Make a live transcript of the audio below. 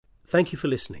Thank you for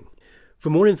listening. For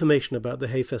more information about the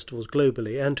Hay Festivals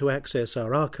globally and to access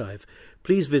our archive,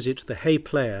 please visit the Hay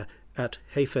Player at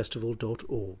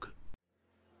hayfestival.org.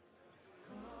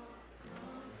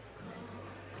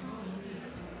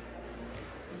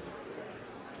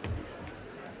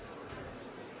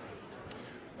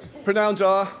 Prynawn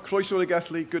da, croeso i'r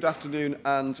gellu, good afternoon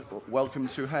and welcome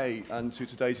to Hay and to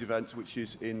today's event, which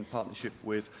is in partnership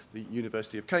with the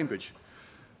University of Cambridge.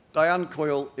 Diane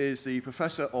Coyle is the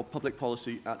Professor of Public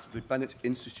Policy at the Bennett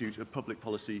Institute of Public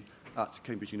Policy at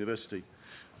Cambridge University.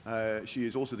 She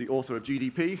is also the author of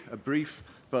GDP, a brief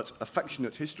but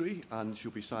affectionate history, and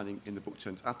she'll be signing in the book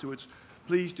tent afterwards.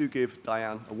 Please do give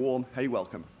Diane a warm Hay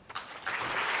welcome.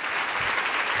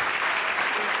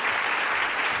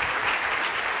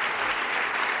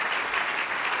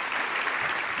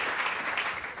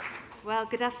 Well,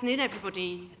 good afternoon,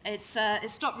 everybody. It's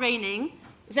stopped raining.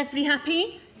 Is everybody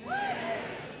happy? Yes.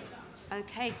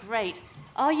 Okay, great.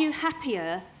 Are you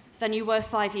happier than you were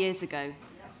 5 years ago?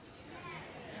 Yes.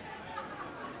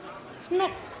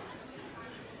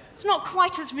 It's not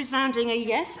quite as resounding a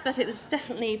yes, but it was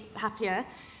definitely happier.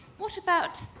 What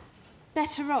about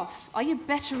better off? Are you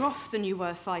better off than you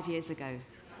were 5 years ago?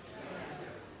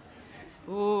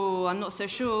 Oh, I'm not so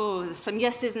sure. There's some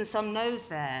yeses and some nos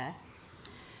there.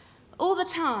 All the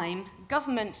time,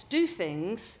 government do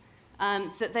things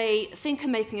that they think are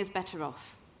making us better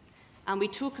off. And we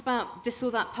talk about this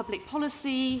or that public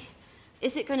policy.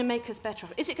 Is it going to make us better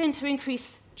off? Is it going to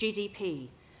increase GDP?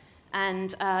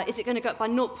 And is it going to go up by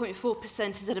 0.4%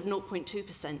 instead of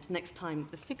 0.2% next time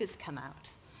the figures come out?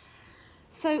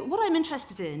 So what I'm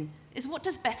interested in is, what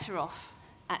does better off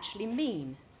actually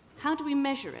mean? How do we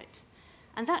measure it?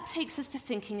 And that takes us to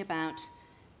thinking about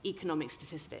economic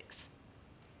statistics.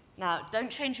 Now, don't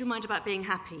change your mind about being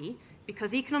happy,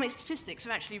 because economic statistics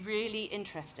are actually really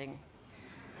interesting.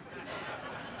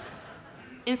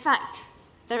 In fact,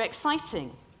 they're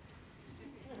exciting.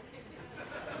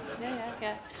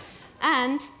 Yeah.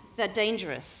 And they're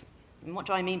dangerous. And what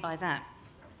do I mean by that?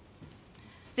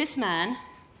 This man,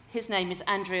 his name is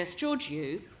Andreas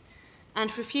Georgiou, and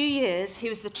for a few years he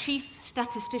was the chief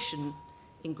statistician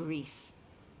in Greece.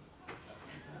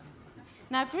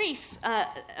 Now, Greece,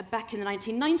 back in the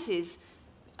 1990s,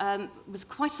 was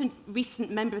quite a recent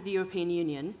member of the European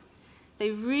Union. They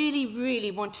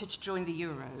really wanted to join the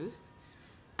euro,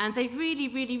 and they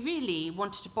really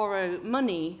wanted to borrow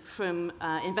money from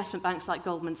investment banks like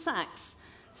Goldman Sachs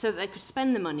so that they could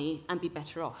spend the money and be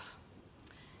better off.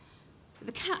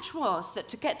 The catch was that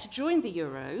to get to join the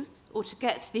euro, or to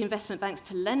get the investment banks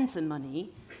to lend them money,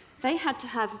 they had to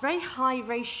have a very high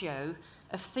ratio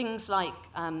of things like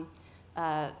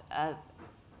the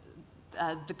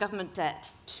government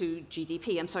debt to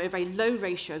GDP. I'm sorry, a very low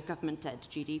ratio of government debt to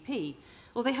GDP.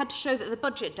 Or they had to show that the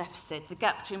budget deficit, the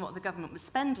gap between what the government was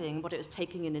spending and what it was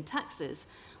taking in taxes,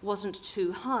 wasn't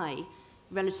too high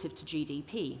relative to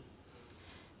GDP.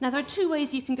 Now, there are two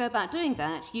ways you can go about doing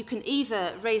that. You can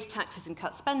either raise taxes and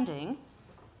cut spending,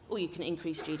 or you can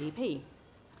increase GDP.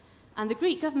 And the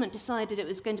Greek government decided it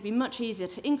was going to be much easier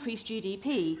to increase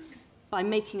GDP by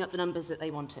making up the numbers that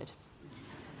they wanted.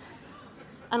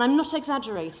 And I'm not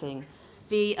exaggerating.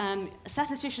 The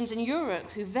statisticians in Europe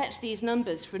who vet these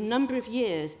numbers for a number of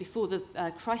years before the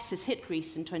crisis hit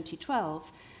Greece in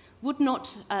 2012 would not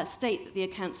state that the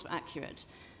accounts were accurate.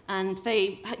 And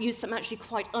they used some actually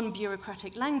quite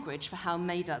unbureaucratic language for how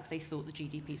made up they thought the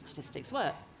GDP statistics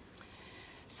were.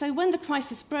 So when the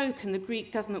crisis broke and the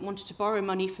Greek government wanted to borrow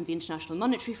money from the International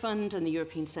Monetary Fund and the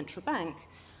European Central Bank,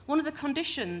 one of the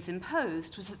conditions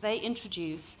imposed was that they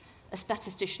introduce a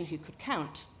statistician who could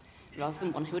count, rather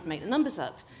than one who would make the numbers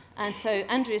up. And so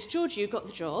Andreas Georgiou got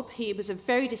the job. He was a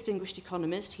very distinguished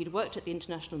economist. He'd worked at the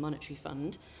International Monetary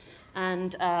Fund.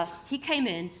 And he came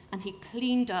in and he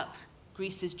cleaned up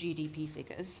Greece's GDP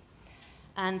figures.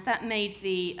 And that made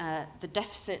the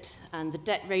deficit and the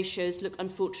debt ratios look,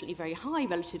 unfortunately, very high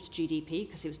relative to GDP,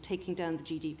 because he was taking down the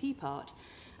GDP part.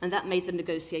 And that made the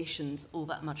negotiations all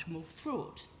that much more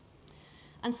fraught.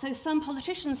 And so some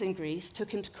politicians in Greece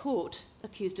took him to court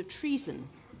accused of treason.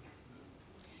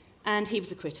 And he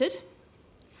was acquitted.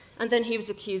 And then he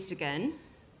was accused again.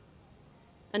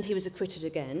 And he was acquitted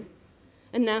again.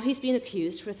 And now he's been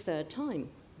accused for a third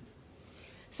time.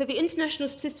 So the international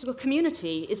statistical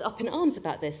community is up in arms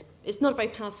about this. It's not a very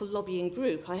powerful lobbying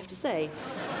group, I have to say.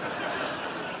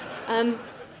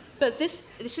 But this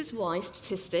is why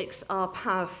statistics are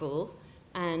powerful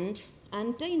and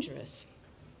dangerous.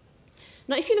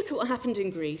 Now, if you look at what happened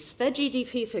in Greece, their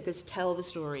GDP figures tell the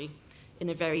story in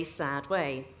a very sad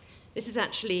way. This is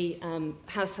actually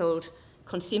household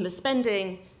consumer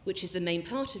spending, which is the main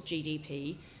part of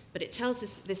GDP, but it tells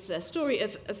this story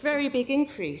of a very big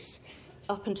increase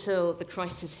up until the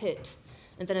crisis hit,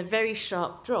 and then a very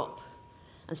sharp drop,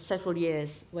 and several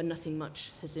years where nothing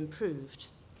much has improved.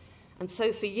 And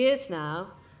so for years now,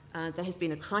 there has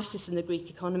been a crisis in the Greek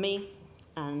economy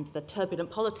and the turbulent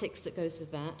politics that goes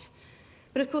with that.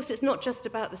 But of course, it's not just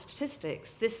about the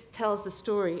statistics. This tells the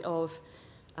story of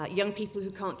young people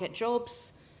who can't get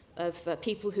jobs, of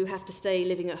people who have to stay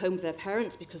living at home with their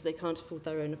parents because they can't afford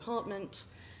their own apartment,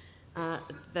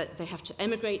 that they have to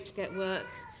emigrate to get work.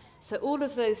 So all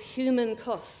of those human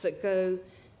costs that go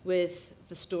with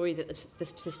the story that the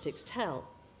statistics tell.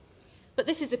 But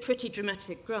this is a pretty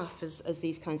dramatic graph as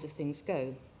these kinds of things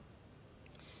go.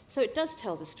 So it does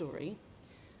tell the story.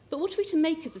 But what are we to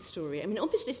make of the story? I mean,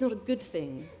 obviously it's not a good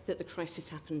thing that the crisis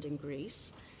happened in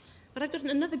Greece. But I've got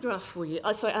another graph for you.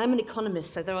 Sorry, I'm an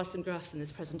economist, so there are some graphs in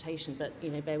this presentation, but,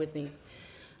 bear with me.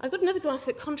 I've got another graph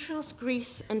that contrasts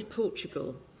Greece and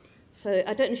Portugal. So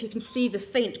I don't know if you can see the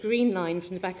faint green line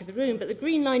from the back of the room, but the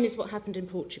green line is what happened in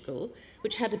Portugal,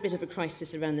 which had a bit of a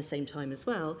crisis around the same time as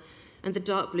well. And the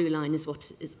dark blue line is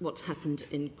what's happened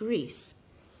in Greece.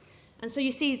 And so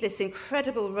you see this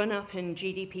incredible run-up in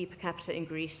GDP per capita in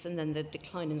Greece and then the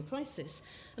decline in the crisis.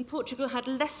 And Portugal had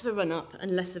less of a run-up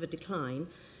and less of a decline.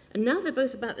 And now they're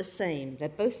both about the same. They're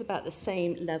both about the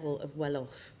same level of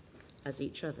well-off as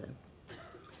each other.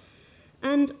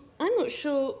 And I'm not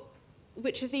sure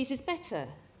which of these is better.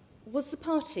 Was the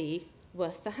party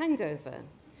worth the hangover?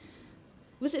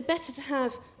 Was it better to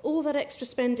have all that extra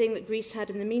spending that Greece had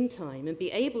in the meantime and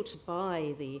be able to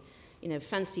buy the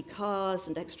fancy cars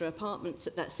and extra apartments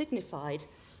that signified,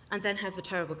 and then have the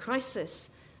terrible crisis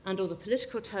and all the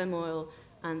political turmoil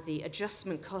and the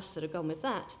adjustment costs that have gone with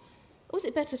that? Or was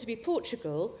it better to be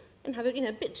Portugal and have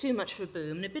a bit too much of a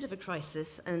boom and a bit of a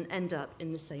crisis and end up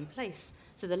in the same place?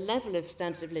 So the level of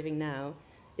standard of living now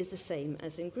is the same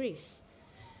as in Greece.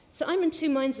 So I'm in two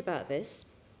minds about this.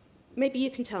 Maybe you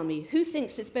can tell me, who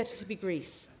thinks it's better to be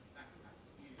Greece?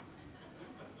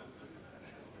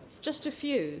 It's just a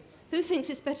few. Who thinks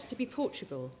it's better to be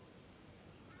Portugal?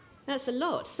 That's a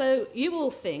lot. So you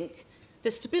all think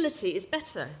the stability is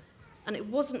better and it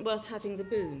wasn't worth having the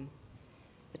boom.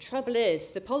 The trouble is,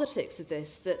 the politics of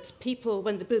this, that people,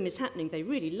 when the boom is happening, they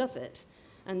really love it.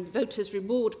 And voters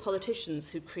reward politicians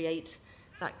who create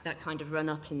that kind of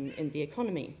run-up in the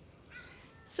economy.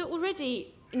 So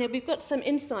already, we've got some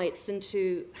insights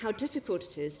into how difficult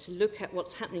it is to look at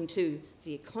what's happening to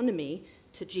the economy,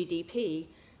 to GDP,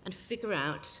 and figure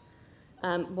out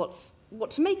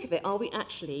what to make of it. Are we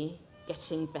actually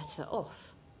getting better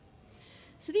off?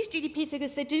 So these GDP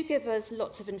figures, they do give us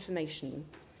lots of information,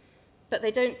 but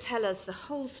they don't tell us the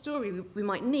whole story we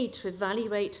might need to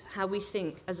evaluate how we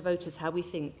think, as voters, how we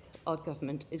think our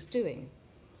government is doing.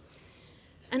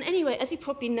 And anyway, as you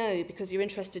probably know, because you're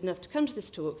interested enough to come to this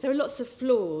talk, there are lots of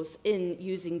flaws in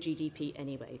using GDP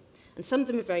anyway, and some of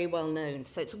them are very well known.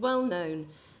 So it's well known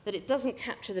that it doesn't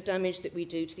capture the damage that we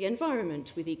do to the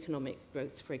environment with economic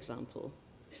growth, for example.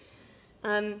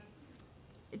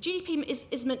 GDP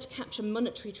is meant to capture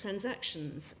monetary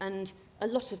transactions, and a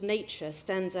lot of nature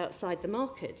stands outside the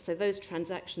market, so those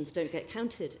transactions don't get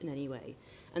counted in any way,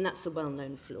 and that's a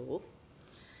well-known flaw.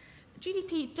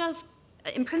 GDP does,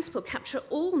 in principle, capture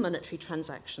all monetary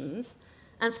transactions,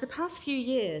 and for the past few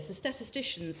years, the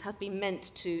statisticians have been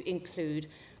meant to include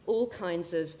all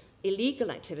kinds of illegal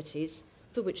activities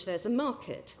for which there's a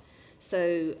market.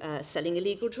 So selling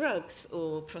illegal drugs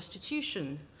or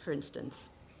prostitution, for instance,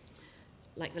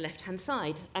 like the left-hand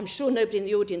side. I'm sure nobody in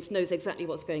the audience knows exactly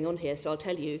what's going on here, so I'll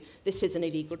tell you, this is an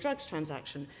illegal drugs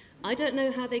transaction. I don't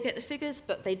know how they get the figures,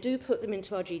 but they do put them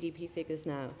into our GDP figures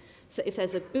now. So if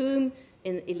there's a boom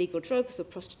in illegal drugs or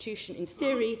prostitution, in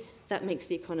theory, that makes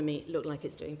the economy look like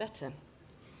it's doing better.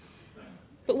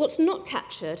 But what's not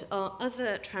captured are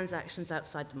other transactions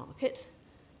outside the market,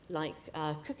 like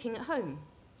cooking at home,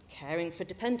 caring for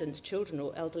dependent children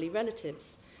or elderly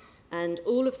relatives, and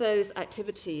all of those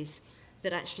activities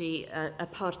that actually are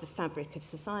part of the fabric of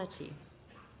society.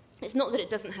 It's not that it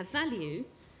doesn't have value,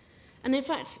 and in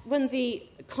fact, when the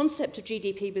concept of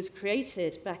GDP was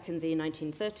created back in the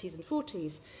 1930s and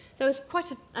 40s, there was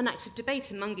quite an active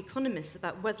debate among economists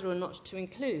about whether or not to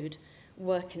include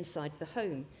work inside the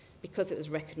home, because it was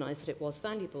recognised that it was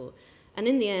valuable. And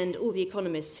in the end, all the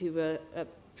economists, who were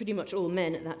pretty much all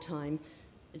men at that time,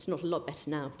 it's not a lot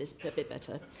better now, but it's a bit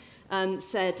better,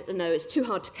 said, no, it's too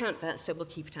hard to count that, so we'll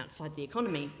keep it outside the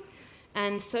economy.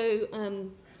 And so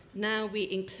now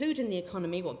we include in the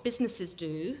economy what businesses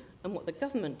do and what the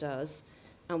government does,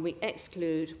 and we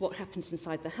exclude what happens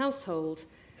inside the household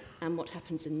and what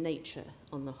happens in nature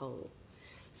on the whole.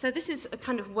 So this is a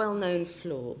kind of well-known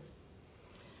flaw.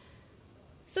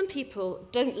 Some people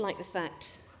don't like the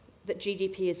fact that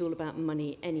GDP is all about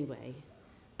money anyway,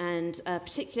 and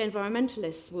particularly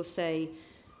environmentalists will say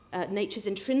nature's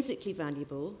intrinsically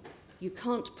valuable, you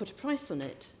can't put a price on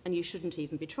it, and you shouldn't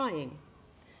even be trying.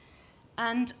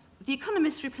 And the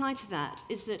economist's reply to that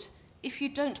is that if you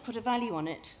don't put a value on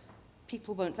it,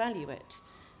 people won't value it.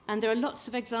 And there are lots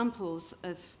of examples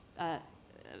of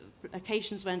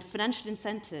occasions when financial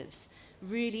incentives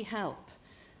really help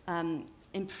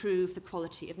improve the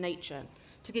quality of nature.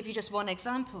 To give you just one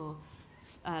example,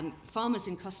 farmers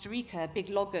in Costa Rica, big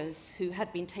loggers who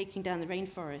had been taking down the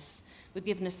rainforests, were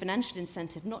given a financial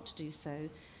incentive not to do so,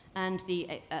 and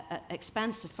the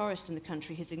expanse of forest in the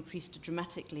country has increased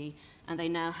dramatically, and they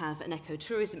now have an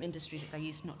ecotourism industry that they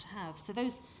used not to have. So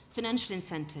those financial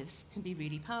incentives can be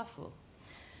really powerful.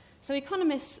 So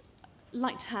economists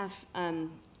like to have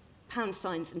pound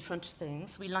signs in front of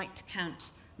things. We like to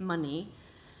count money,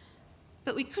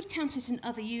 but we could count it in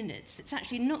other units. It's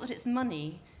actually not that it's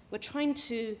money. We're trying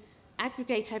to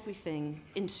aggregate everything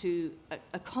into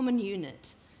a common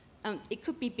unit. It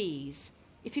could be bees.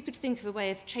 If you could think of a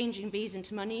way of changing bees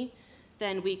into money,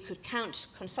 then we could count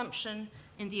consumption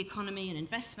in the economy and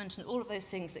investment and all of those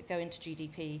things that go into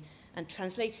GDP and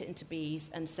translate it into bees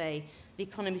and say the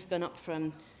economy's gone up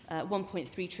from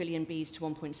 1.3 trillion bees to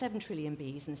 1.7 trillion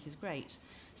bees, and this is great.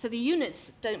 So the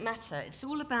units don't matter. It's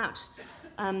all about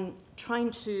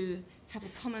trying to have a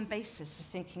common basis for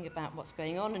thinking about what's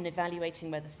going on and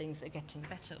evaluating whether things are getting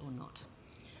better or not.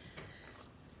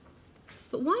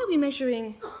 But why are we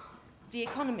measuring the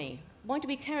economy? Why do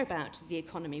we care about the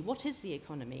economy? What is the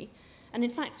economy? And in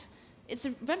fact, it's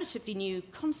a relatively new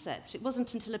concept. It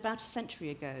wasn't until about a century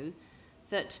ago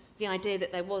that the idea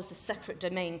that there was a separate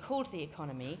domain called the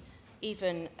economy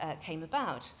even came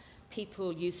about.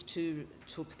 People used to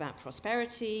talk about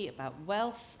prosperity, about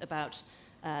wealth, about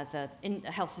the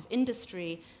health of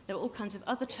industry. There were all kinds of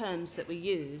other terms that were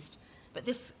used, but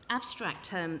this abstract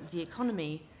term, the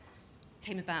economy,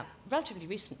 came about relatively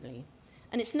recently,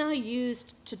 and it's now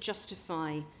used to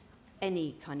justify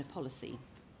any kind of policy.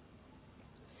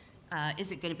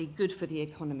 Is it going to be good for the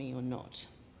economy or not?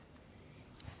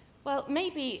 Well,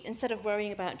 maybe instead of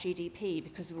worrying about GDP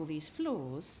because of all these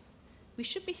flaws, we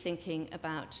should be thinking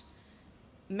about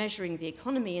measuring the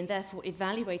economy and therefore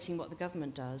evaluating what the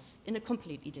government does in a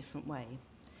completely different way.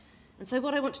 And so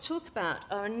what I want to talk about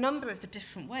are a number of the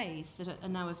different ways that are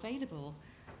now available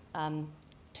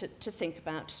to think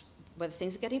about whether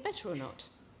things are getting better or not.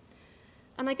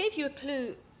 And I gave you a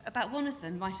clue about one of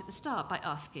them right at the start by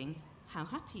asking how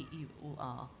happy you all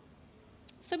are.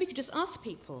 So we could just ask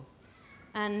people.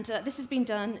 And this has been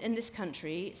done in this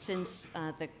country since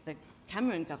the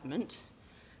Cameron government,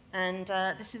 and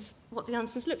this is what the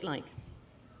answers look like.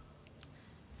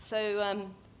 So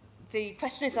the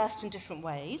question is asked in different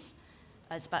ways.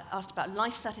 It's asked about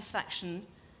life satisfaction.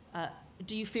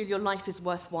 Do you feel your life is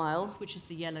worthwhile, which is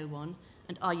the yellow one,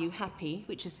 and are you happy,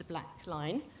 which is the black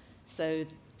line. So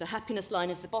the happiness line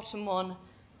is the bottom one,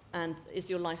 and is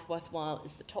your life worthwhile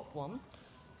is the top one.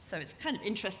 So it's kind of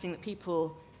interesting that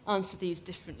people answer these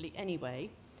differently anyway.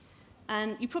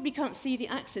 And you probably can't see the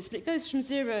axis, but it goes from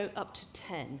 0 up to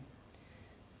 10.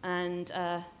 And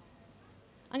I'm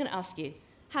going to ask you,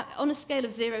 on a scale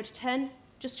of 0 to 10,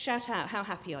 just shout out, how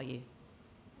happy are you?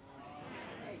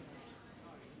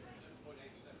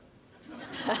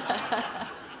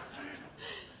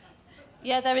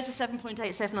 Yeah, there is a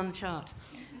 7.87 on the chart.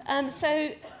 So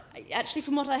actually,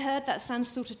 from what I heard, that sounds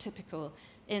sort of typical.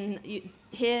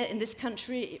 Here in this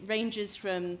country, it ranges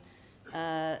from,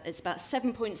 it's about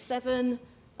 7.7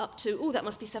 up to, that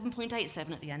must be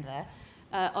 7.87 at the end there,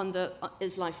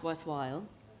 is life worthwhile?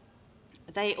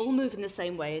 They all move in the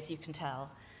same way, as you can tell.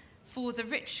 For the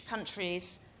rich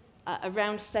countries,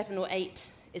 around 7 or 8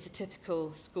 is a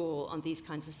typical score on these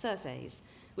kinds of surveys,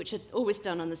 which are always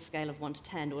done on the scale of 1 to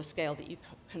 10, or a scale that you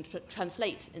can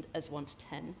translate as 1 to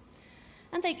 10.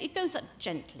 And it goes up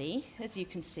gently, as you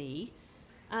can see.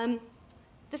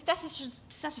 The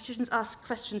statisticians ask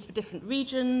questions for different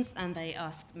regions, and they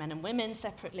ask men and women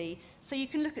separately, so you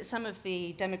can look at some of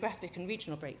the demographic and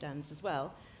regional breakdowns as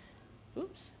well.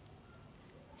 Oops.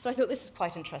 So I thought this is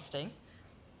quite interesting.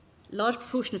 Large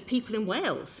proportion of people in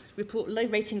Wales report low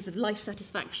ratings of life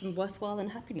satisfaction, worthwhile, and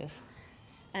happiness.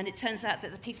 And it turns out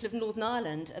that the people of Northern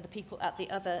Ireland are the people at the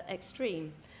other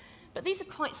extreme. But these are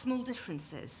quite small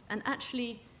differences, and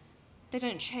actually they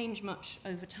don't change much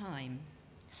over time.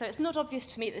 So it's not obvious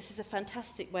to me that this is a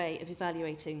fantastic way of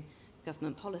evaluating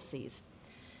government policies.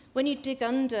 When you dig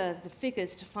under the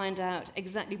figures to find out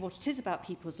exactly what it is about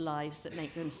people's lives that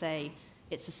make them say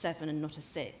it's a 7 and not a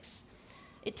 6,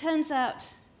 it turns out,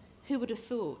 who would have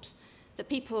thought, that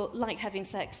people like having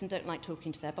sex and don't like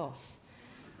talking to their boss.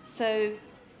 So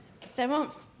there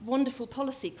aren't wonderful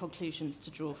policy conclusions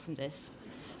to draw from this.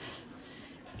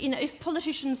 You know, if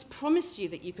politicians promised you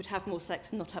that you could have more sex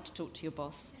and not have to talk to your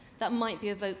boss, that might be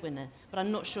a vote winner, but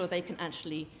I'm not sure they can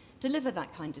actually deliver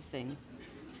that kind of thing.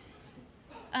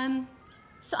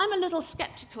 So I'm a little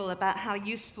sceptical about how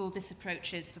useful this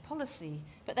approach is for policy,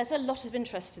 but there's a lot of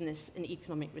interest in this in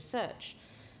economic research,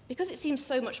 because it seems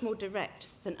so much more direct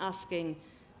than asking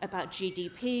about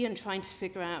GDP and trying to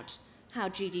figure out how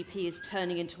GDP is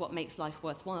turning into what makes life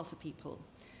worthwhile for people.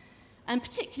 And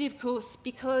particularly, of course,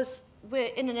 because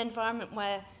we're in an environment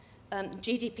where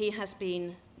GDP has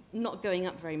been not going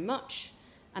up very much,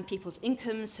 and people's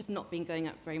incomes have not been going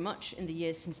up very much in the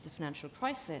years since the financial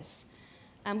crisis.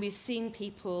 And we've seen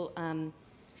people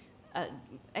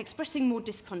expressing more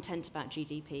discontent about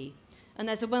GDP. And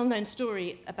there's a well-known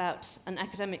story about an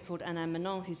academic called Alain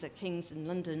Manon, who's at King's in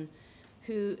London,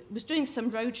 who was doing some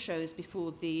road shows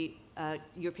before the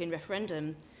European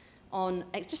referendum on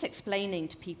just explaining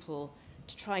to people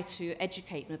to try to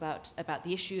educate them about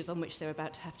the issues on which they're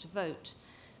about to have to vote.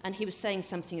 And he was saying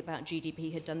something about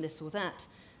GDP had done this or that.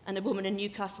 And a woman in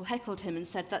Newcastle heckled him and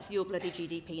said, "That's your bloody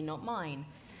GDP, not mine."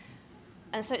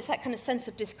 And so it's that kind of sense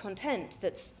of discontent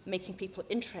that's making people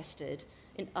interested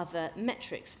in other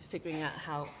metrics for figuring out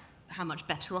how much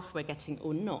better off we're getting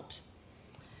or not.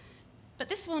 But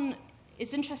this one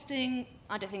is interesting.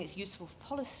 I don't think it's useful for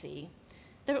policy.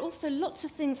 There are also lots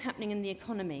of things happening in the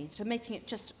economy that are making it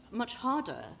just much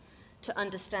harder to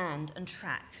understand and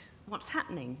track what's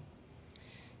happening.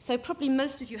 So probably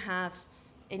most of you have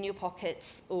in your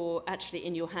pockets or actually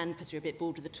in your hand, because you're a bit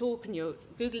bored of the talk and you're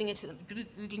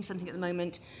Googling something at the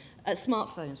moment,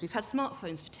 smartphones. We've had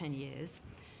smartphones for 10 years,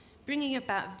 bringing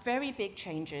about very big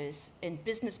changes in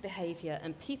business behaviour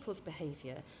and people's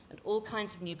behaviour and all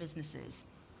kinds of new businesses.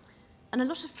 And a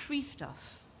lot of free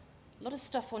stuff, a lot of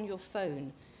stuff on your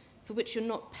phone for which you're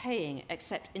not paying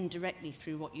except indirectly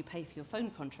through what you pay for your phone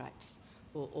contracts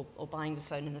or buying the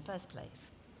phone in the first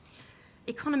place.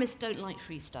 Economists don't like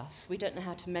free stuff. We don't know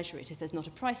how to measure it if there's not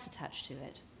a price attached to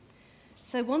it.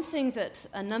 So one thing that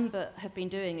a number have been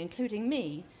doing, including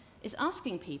me, is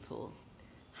asking people,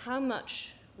 how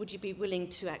much would you be willing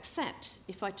to accept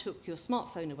if I took your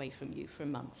smartphone away from you for a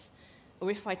month? Or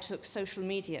if I took social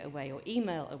media away or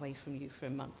email away from you for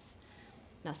a month?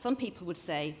 Now, some people would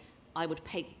say, I would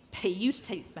pay you to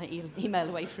take my email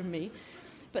away from me,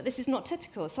 but this is not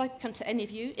typical. So I come to any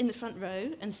of you in the front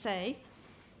row and say,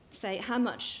 how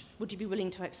much would you be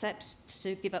willing to accept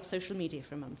to give up social media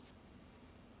for a month?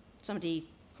 Somebody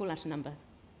call out a number.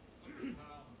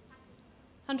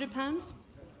 £100?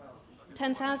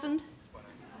 10,000?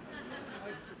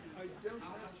 I don't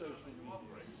have social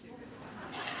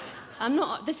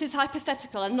media. This is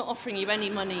hypothetical. I'm not offering you any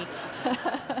money.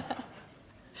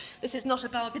 This is not a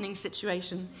bargaining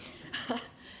situation.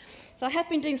 So I have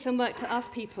been doing some work to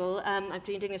ask people. I've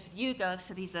been doing this with YouGov,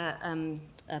 so these are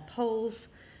polls.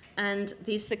 And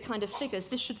these are the kind of figures.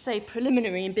 This should say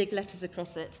preliminary in big letters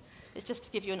across it. It's just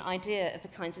to give you an idea of the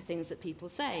kinds of things that people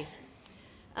say.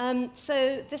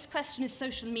 So this question is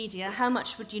social media. How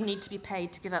much would you need to be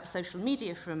paid to give up social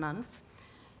media for a month?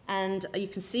 And you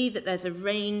can see that there's a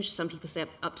range. Some people say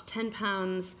up to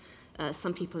 £10.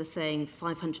 Some people are saying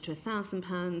 £500 to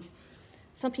 £1,000.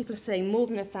 Some people are saying more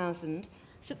than 1,000.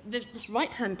 So this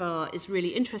right-hand bar is really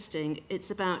interesting. It's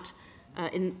about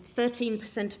in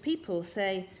 13% of people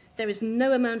say there is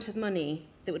no amount of money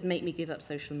that would make me give up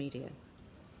social media.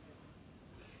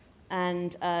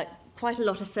 And quite a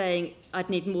lot are saying I'd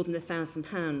need more than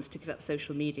 £1,000 to give up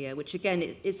social media, which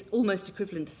again is almost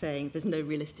equivalent to saying there's no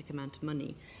realistic amount of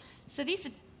money. So these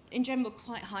are, in general,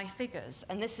 quite high figures,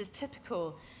 and this is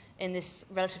typical in this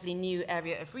relatively new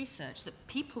area of research, that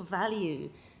people value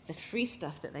the free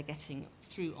stuff that they're getting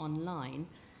through online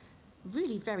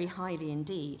really very highly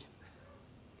indeed.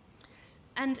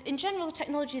 And in general,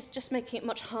 technology is just making it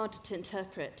much harder to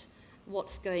interpret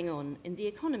what's going on in the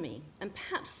economy. And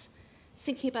perhaps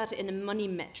thinking about it in a money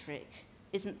metric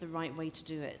isn't the right way to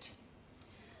do it.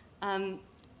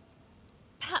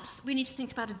 Perhaps we need to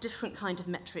think about a different kind of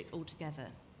metric altogether.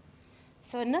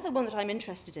 So another one that I'm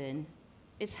interested in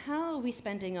is how are we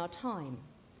spending our time?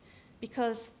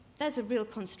 Because there's a real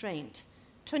constraint.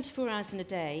 24 hours in a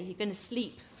day, you're going to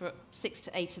sleep for 6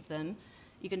 to 8 of them,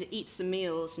 you're going to eat some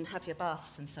meals and have your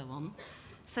baths and so on.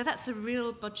 So that's a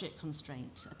real budget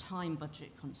constraint, a time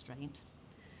budget constraint.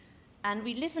 And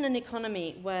we live in an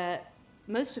economy where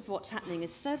most of what's happening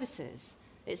is services.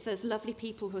 It's those lovely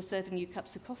people who are serving you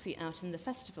cups of coffee out in the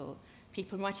festival,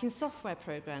 people writing software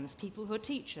programs, people who are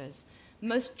teachers.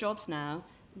 Most jobs now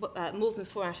more than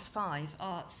 4 out of 5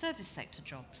 are service sector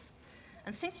jobs.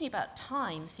 And thinking about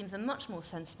time seems a much more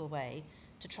sensible way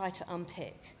to try to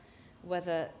unpick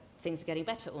whether things are getting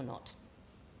better or not.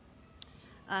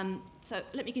 So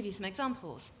let me give you some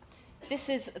examples. This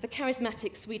is the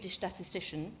charismatic Swedish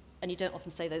statistician, and you don't often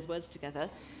say those words together,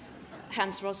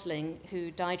 Hans Rosling,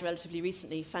 who died relatively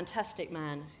recently, fantastic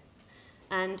man.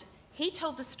 And he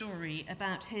told the story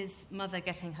about his mother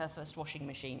getting her first washing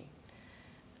machine.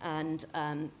 And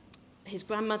his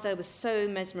grandmother was so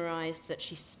mesmerized that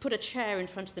she put a chair in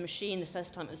front of the machine the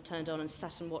first time it was turned on and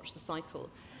sat and watched the cycle.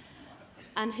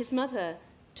 And his mother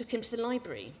took him to the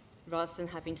library rather than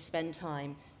having to spend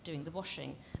time doing the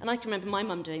washing. And I can remember my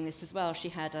mum doing this as well. She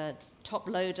had a top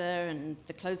loader and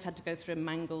the clothes had to go through a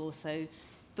mangle. So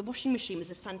the washing machine was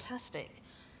a fantastic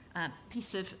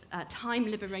piece of time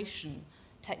liberation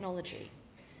technology.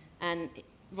 And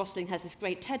Rosling has this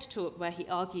great TED talk where he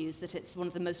argues that it's one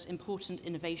of the most important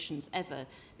innovations ever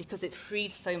because it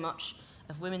freed so much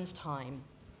of women's time.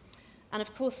 And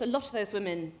of course, a lot of those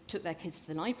women took their kids to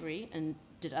the library and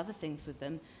did other things with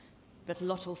them, but a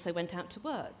lot also went out to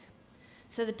work.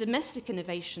 So the domestic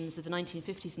innovations of the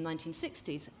 1950s and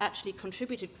 1960s actually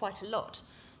contributed quite a lot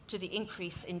to the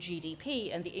increase in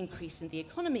GDP and the increase in the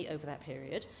economy over that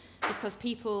period, because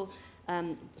people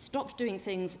stopped doing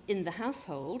things in the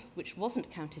household, which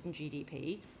wasn't counted in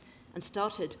GDP, and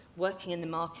started working in the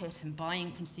market and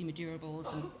buying consumer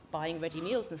durables and buying ready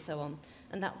meals and so on,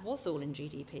 and that was all in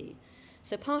GDP.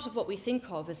 So part of what we think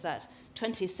of as that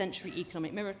 20th century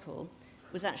economic miracle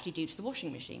was actually due to the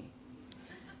washing machine.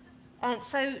 And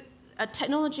so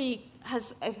technology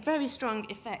has a very strong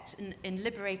effect in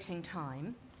liberating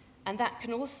time, and that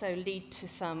can also lead to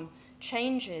some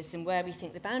changes in where we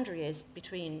think the boundary is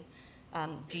between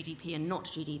GDP and not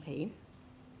GDP.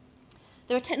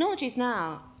 There are technologies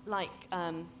now, like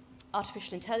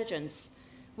artificial intelligence,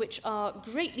 which are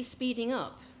greatly speeding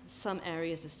up some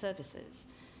areas of services.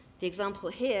 The example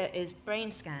here is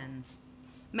brain scans,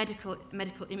 medical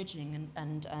imaging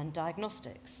and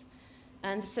diagnostics.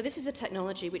 And so this is a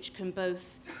technology which can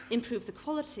both improve the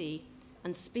quality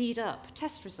and speed up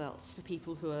test results for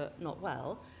people who are not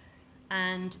well.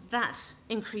 And that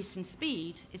increase in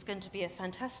speed is going to be a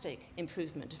fantastic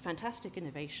improvement, a fantastic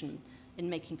innovation in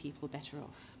making people better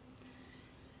off.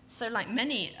 So like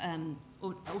many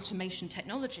automation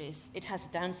technologies, it has a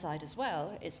downside as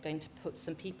well. It's going to put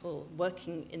some people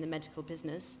working in the medical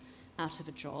business out of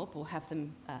a job or have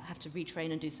them have to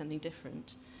retrain and do something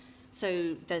different.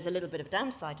 So there's a little bit of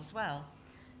downside as well.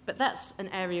 But that's an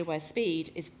area where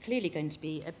speed is clearly going to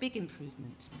be a big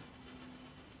improvement.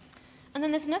 And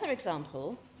then there's another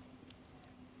example,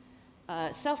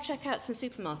 self-checkouts in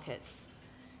supermarkets,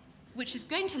 which is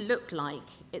going to look like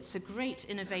it's a great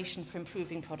innovation for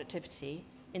improving productivity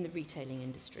in the retailing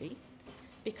industry,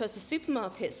 because the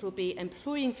supermarkets will be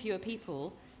employing fewer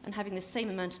people and having the same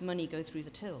amount of money go through the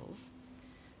tills.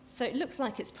 So it looks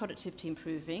like it's productivity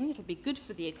improving, it'll be good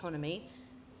for the economy,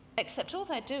 except all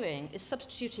they're doing is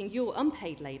substituting your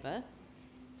unpaid labour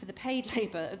for the paid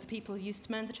labour of the people who used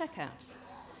to man the checkouts.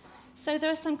 So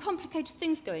there are some complicated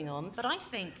things going on, but I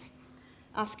think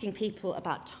asking people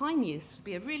about time use would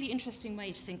be a really interesting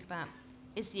way to think about,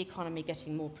 is the economy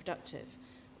getting more productive?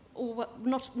 Or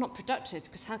not productive,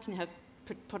 because how can you have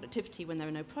productivity when there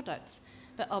are no products?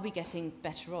 But are we getting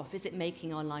better off? Is it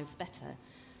making our lives better?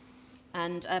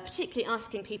 And particularly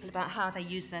asking people about how they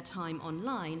use their time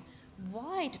online.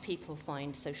 Why do people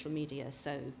find social media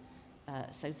so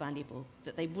valuable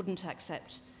that they wouldn't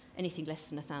accept anything less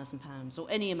than £1,000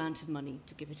 or any amount of money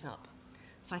to give it up?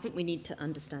 So I think we need to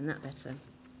understand that better.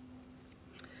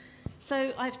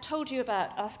 So I've told you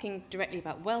about asking directly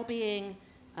about well-being.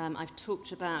 I've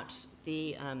talked about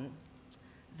the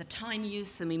time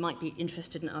use, and we might be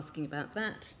interested in asking about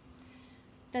that.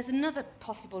 There's another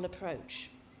possible approach.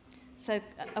 So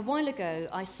a while ago,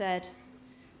 I said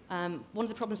one of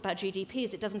the problems about GDP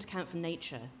is it doesn't account for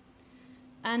nature.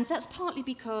 And that's partly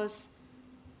because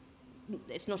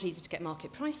it's not easy to get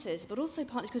market prices, but also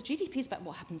partly because GDP is about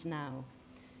what happens now.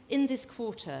 In this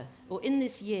quarter, or in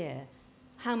this year,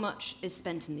 how much is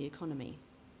spent in the economy?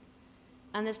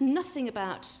 And there's nothing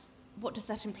about what does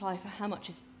that imply for how much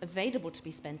is available to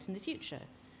be spent in the future.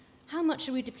 How much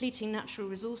are we depleting natural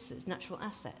resources, natural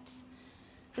assets?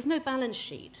 There's no balance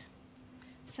sheet.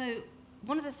 So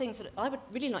one of the things that I would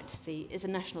really like to see is a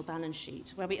national balance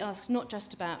sheet where we ask not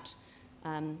just about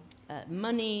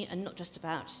money and not just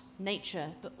about nature,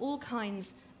 but all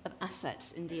kinds of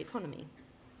assets in the economy.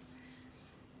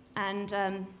 And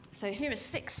so here are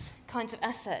 6 kinds of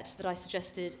assets that I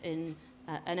suggested in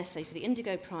an essay for the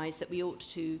Indigo Prize that we ought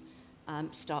to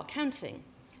start counting.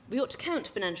 We ought to count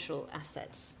financial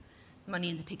assets, money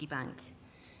in the piggy bank.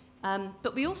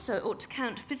 But we also ought to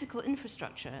count physical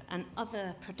infrastructure and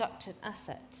other productive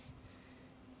assets.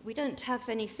 We don't have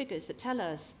any figures that tell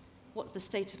us what the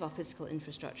state of our physical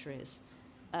infrastructure is.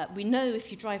 We know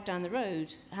if you drive down the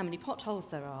road how many potholes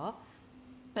there are,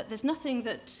 but there's nothing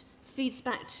that feeds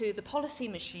back to the policy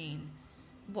machine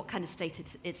what kind of state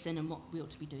it's in and what we ought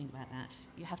to be doing about that.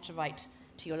 You have to write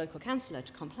to your local councillor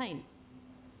to complain.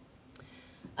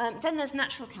 Then there's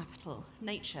natural capital,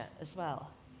 nature as well.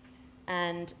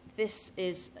 And this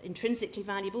is intrinsically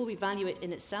valuable. We value it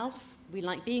in itself. We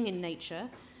like being in nature.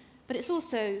 But it's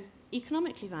also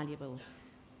economically valuable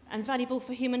and valuable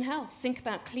for human health. Think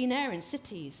about clean air in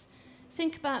cities.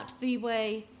 Think about the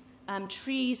way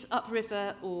trees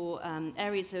upriver or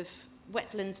areas of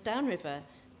wetlands downriver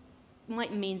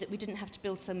might mean that we didn't have to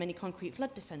build so many concrete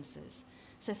flood defences.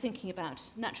 So thinking about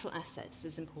natural assets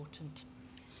is important.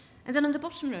 And then on the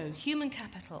bottom row, human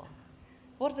capital.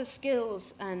 What are the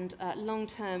skills and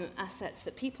long-term assets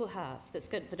that people have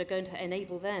that are going to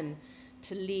enable them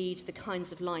to lead the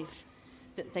kinds of life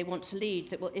that they want to lead,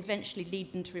 that will eventually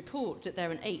lead them to report that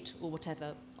they're an 8 or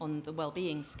whatever on the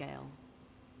well-being scale?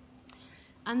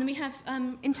 And then we have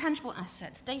intangible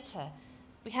assets, data.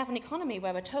 We have an economy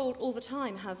where we're told all the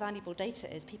time how valuable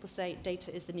data is. People say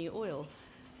data is the new oil.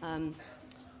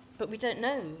 But we don't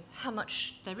know how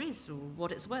much there is or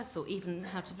what it's worth or even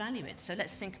how to value it. So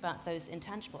let's think about those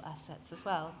intangible assets as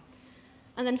well.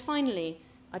 And then finally,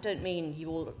 I don't mean you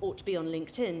all ought to be on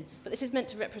LinkedIn, but this is meant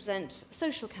to represent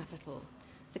social capital,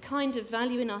 the kind of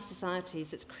value in our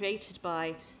societies that's created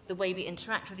by the way we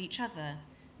interact with each other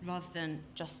rather than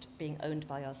just being owned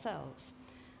by ourselves.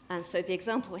 And so the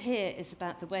example here is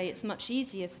about the way it's much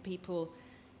easier for people,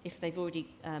 if they've already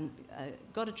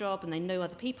got a job and they know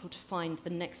other people, to find the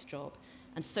next job.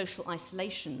 And social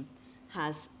isolation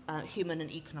has human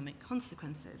and economic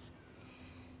consequences.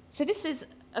 So this is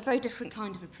a very different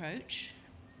kind of approach.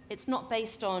 It's not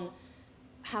based on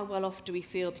how well off do we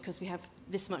feel because we have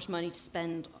this much money to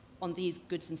spend on these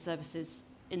goods and services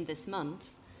in this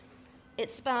month.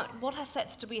 It's about what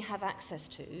assets do we have access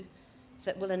to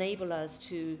that will enable us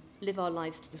to live our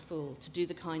lives to the full, to lead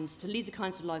the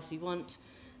kinds of lives we want,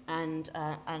 and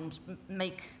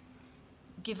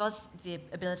give us the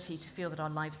ability to feel that our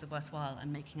lives are worthwhile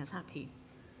and making us happy.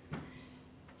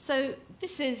 So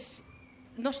this is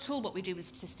not at all what we do with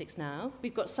statistics now.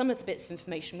 We've got some of the bits of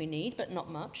information we need, but not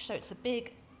much. So it's a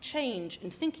big change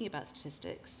in thinking about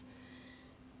statistics.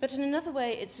 But in another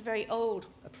way, it's a very old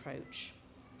approach.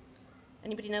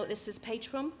 Anybody know what this is page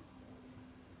from?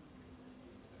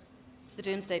 It's the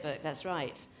Doomsday Book, that's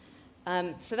right.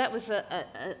 So that was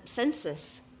a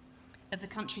census of the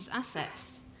country's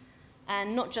assets,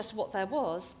 and not just what there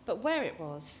was, but where it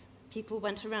was. People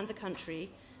went around the country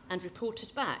and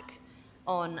reported back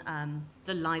on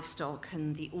the livestock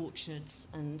and the orchards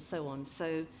and so on.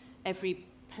 So every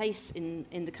place in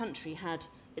the country had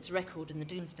its record in the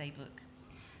Doomsday Book.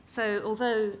 So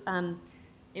although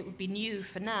it would be new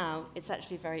for now, it's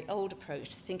actually a very old approach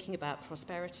to thinking about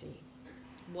prosperity.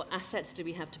 What assets do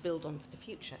we have to build on for the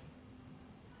future?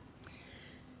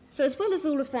 So as well as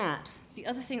all of that, the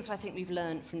other things I think we've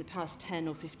learned from the past 10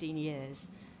 or 15 years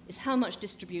is how much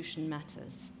distribution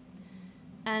matters.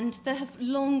 And there have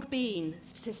long been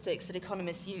statistics that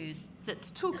economists use that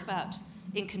talk about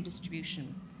income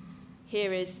distribution.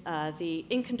 Here is the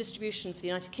income distribution for the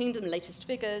United Kingdom, the latest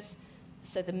figures.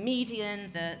 So the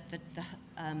median, the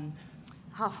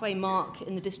halfway mark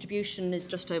in the distribution is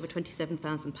just over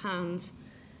 £27,000.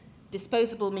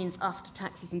 Disposable means after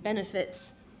taxes and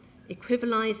benefits.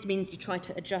 Equivalised means you try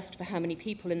to adjust for how many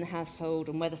people in the household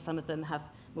and whether some of them have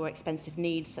more expensive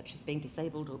needs, such as being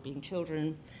disabled or being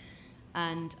children.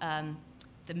 And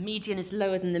the median is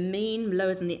lower than the mean,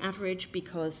 lower than the average,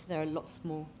 because there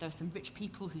are some rich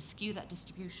people who skew that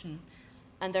distribution,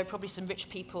 and there are probably some rich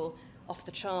people off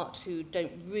the chart who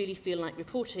don't really feel like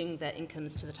reporting their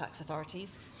incomes to the tax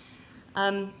authorities.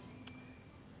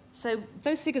 So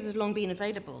those figures have long been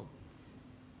available.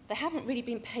 They haven't really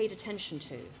been paid attention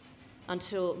to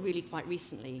until really quite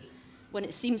recently, when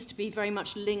it seems to be very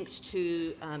much linked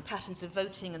to patterns of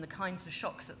voting and the kinds of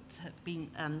shocks that have been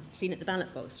seen at the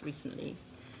ballot box recently.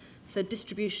 So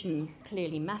distribution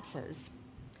clearly matters.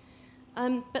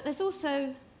 But there's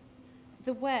also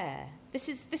the where. This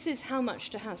is how much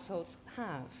do households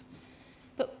have.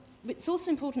 But it's also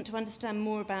important to understand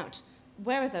more about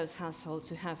where are those households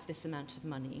who have this amount of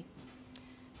money.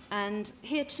 And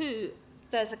here too,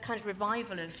 there's a kind of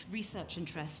revival of research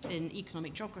interest in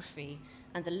economic geography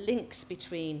and the links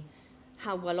between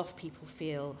how well off people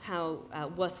feel, how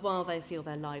worthwhile they feel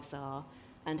their lives are,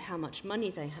 and how much money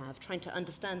they have, trying to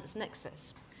understand this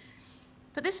nexus.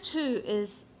 But this too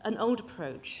is an old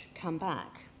approach come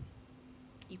back.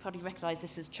 You probably recognise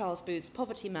this as Charles Booth's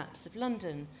poverty maps of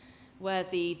London, where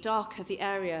the darker the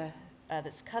area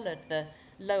that's coloured, the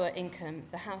lower income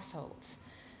the households.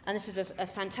 And this is a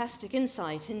fantastic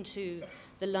insight into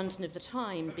the London of the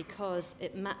time, because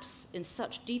it maps in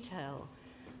such detail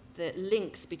the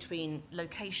links between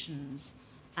locations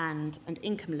and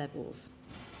income levels.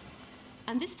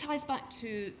 And this ties back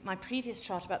to my previous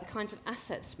chart about the kinds of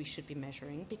assets we should be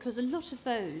measuring, because a lot of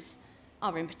those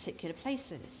are in particular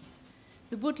places.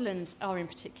 The woodlands are in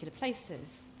particular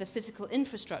places. The physical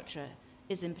infrastructure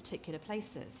is in particular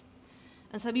places.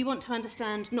 And so we want to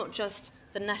understand not just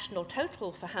the national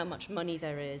total for how much money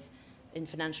there is in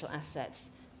financial assets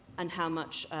and how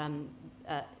much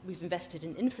we've invested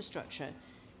in infrastructure.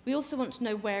 We also want to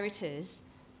know where it is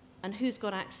and who's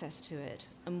got access to it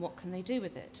and what can they do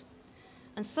with it.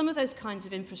 And some of those kinds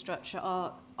of infrastructure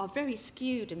are very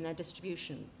skewed in their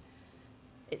distribution.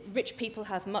 Rich people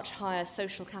have much higher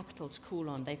social capital to call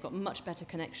on. They've got much better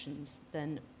connections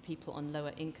than people on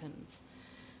lower incomes.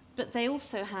 But they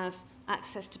also have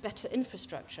access to better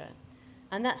infrastructure.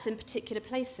 And that's in particular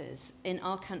places. In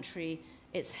our country,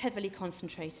 it's heavily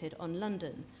concentrated on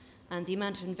London. And the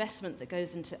amount of investment that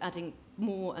goes into adding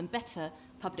more and better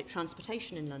public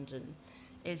transportation in London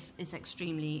is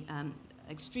extremely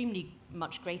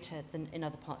much greater than in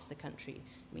other parts of the country.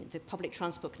 I mean, the public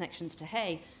transport connections to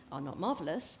Hay are not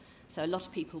marvellous, so a lot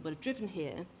of people would have driven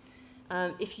here.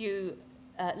 If you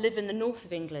live in the north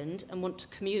of England and want to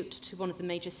commute to one of the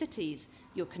major cities,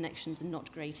 your connections are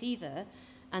not great either,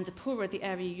 and the poorer the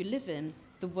area you live in,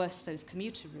 the worse those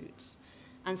commuter routes.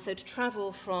 And so to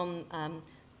travel from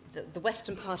the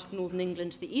western part of northern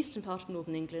England to the eastern part of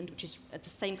northern England, which is at the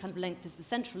same kind of length as the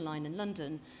Central Line in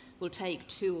London, will take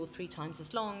 2 or 3 times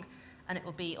as long, and it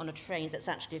will be on a train that's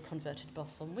actually a converted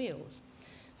bus on wheels.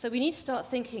 So we need to start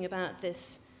thinking about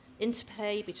this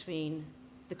interplay between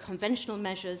the conventional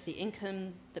measures, the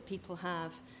income that people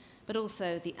have, but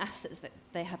also the assets that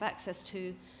they have access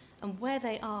to, and where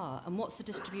they are, and what's the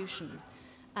distribution.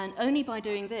 And only by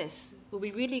doing this will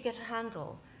we really get a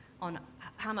handle on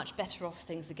how much better off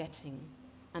things are getting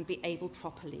and be able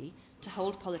properly to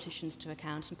hold politicians to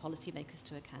account and policymakers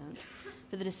to account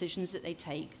for the decisions that they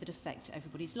take that affect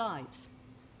everybody's lives.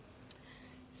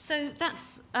 So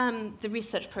that's the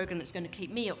research programme that's going to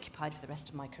keep me occupied for the rest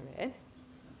of my career.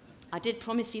 I did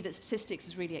promise you that statistics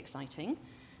is really exciting,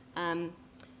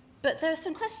 but there are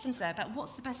some questions there about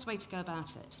what's the best way to go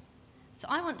about it. So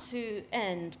I want to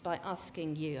end by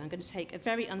asking you, I'm going to take a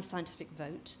very unscientific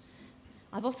vote.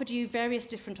 I've offered you various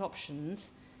different options,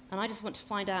 and I just want to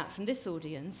find out from this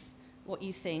audience what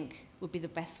you think would be the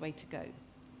best way to go.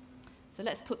 So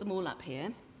let's put them all up here.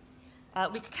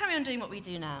 We could carry on doing what we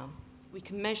do now. We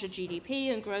can measure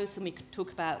GDP and growth, and we can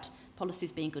talk about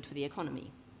policies being good for the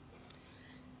economy.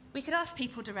 We could ask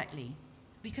people directly.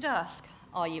 We could ask,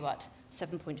 are you at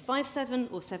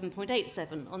 7.57 or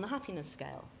 7.87 on the happiness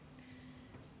scale?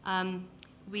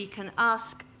 We can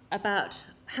ask about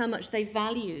how much they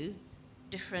value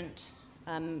different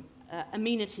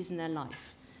amenities in their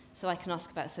life. So I can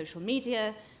ask about social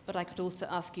media, but I could also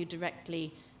ask you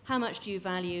directly, how much do you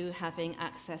value having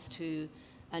access to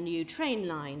a new train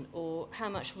line, or how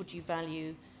much would you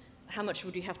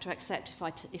have to accept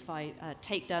if I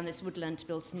take down this woodland to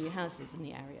build some new houses in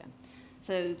the area?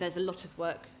 So there's a lot of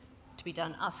work to be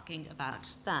done asking about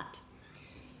that.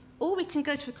 Or we can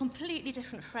go to a completely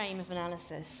different frame of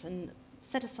analysis and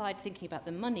set aside thinking about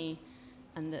the money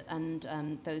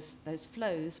and those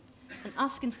flows, and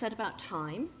ask instead about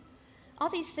time. Are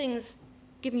these things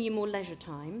giving you more leisure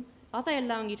time? Are they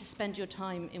allowing you to spend your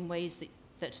time in ways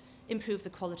that improve the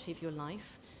quality of your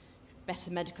life, better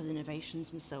medical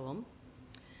innovations and so on?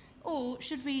 Or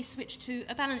should we switch to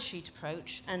a balance sheet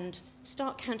approach and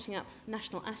start counting up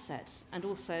national assets and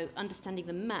also understanding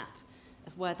the map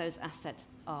of where those assets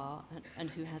are and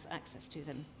who has access to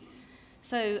them?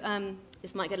 So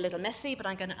this might get a little messy, but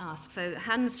I'm going to ask. So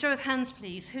show of hands,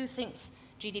 please. Who thinks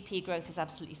GDP growth is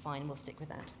absolutely fine? We'll stick with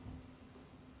that.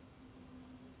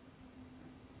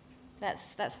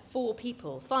 That's 4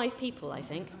 people, 5 people, I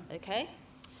think. Okay.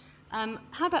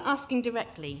 How about asking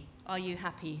directly? Are you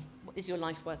happy? Is your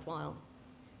life worthwhile?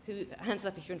 Hands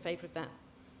up if you're in favour of that.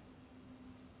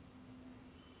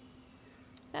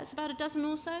 That's about a dozen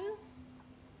or so.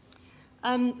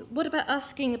 What about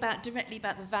asking directly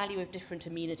about the value of different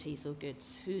amenities or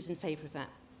goods? Who's in favour of that?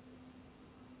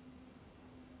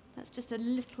 That's just a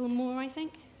little more, I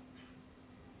think.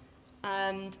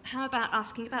 And how about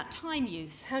asking about time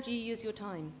use? How do you use your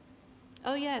time?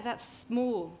 Oh yeah, that's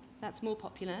more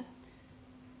popular.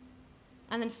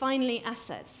 And then finally,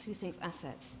 assets. Who thinks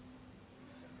assets?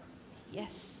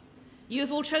 Yes. You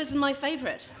have all chosen my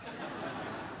favourite.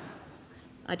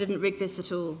 I didn't rig this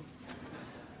at all.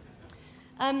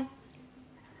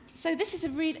 So this is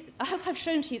I hope I've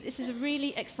shown to you, this is a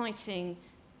really exciting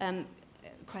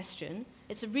question.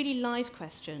 It's a really live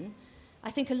question.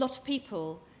 I think a lot of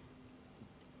people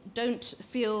don't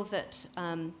feel that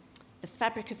the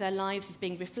fabric of their lives is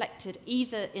being reflected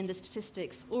either in the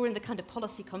statistics or in the kind of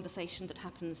policy conversation that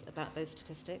happens about those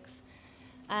statistics.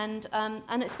 And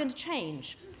it's going to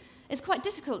change. It's quite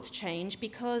difficult to change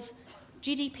because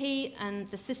GDP and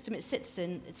the system it sits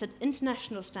in, it's an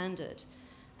international standard.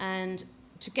 And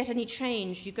to get any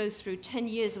change, you go through 10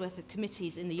 years' worth of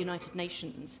committees in the United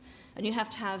Nations, and you have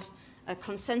to have a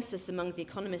consensus among the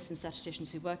economists and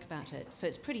statisticians who work about it. So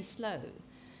it's pretty slow.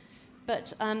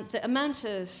 But the amount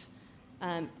of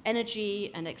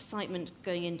energy and excitement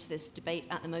going into this debate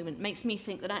at the moment makes me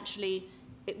think that actually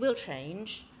it will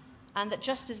change, and that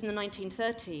just as in the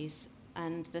 1930s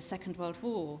and the Second World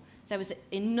War, there was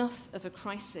enough of a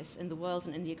crisis in the world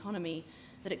and in the economy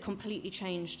that it completely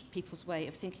changed people's way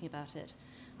of thinking about it.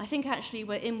 I think actually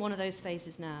we're in one of those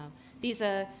phases now. These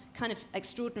are kind of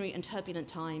extraordinary and turbulent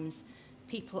times.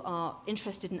 People are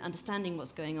interested in understanding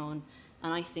what's going on,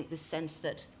 and I think the sense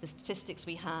that the statistics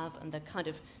we have and the kind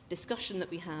of discussion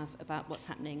that we have about what's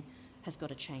happening has got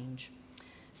to change.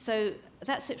 So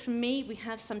that's it from me. We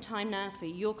have some time now for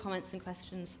your comments and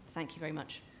questions. Thank you very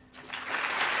much.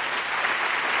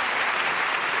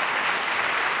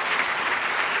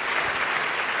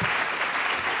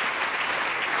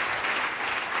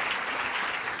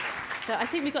 So I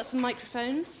think we've got some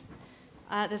microphones.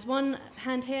 There's one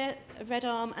hand here, a red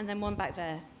arm, and then one back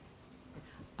there.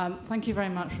 Thank you very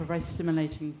much for a very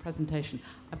stimulating presentation.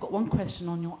 I've got one question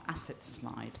on your assets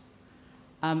slide,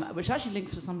 which actually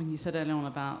links with something you said earlier on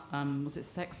about, was it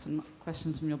sex and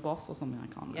questions from your boss or something? I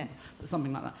can't remember, but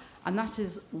something like that. And that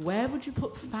is, where would you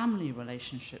put family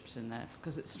relationships in there?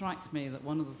 Because it strikes me that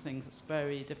one of the things that's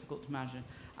very difficult to measure,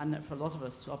 and that for a lot of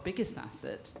us, our biggest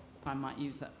asset, if I might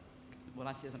use that, what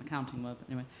I see as an accounting word, but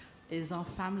anyway, is our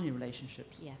family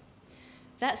relationships. Yeah.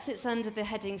 That sits under the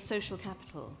heading social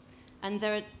capital. And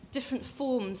there are different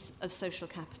forms of social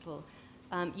capital.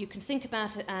 You can think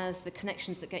about it as the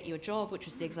connections that get you a job, which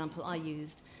was the example I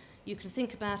used. You can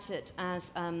think about it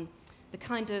as the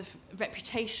kind of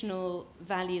reputational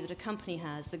value that a company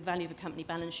has. The value of a company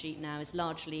balance sheet now is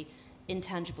largely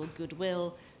intangible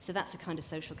goodwill, so that's a kind of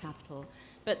social capital.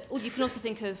 But you can also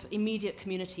think of immediate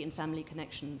community and family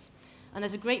connections. And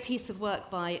there's a great piece of work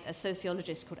by a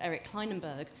sociologist called Eric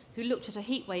Kleinenberg, who looked at a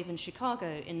heat wave in Chicago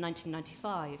in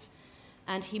 1995.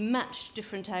 And he matched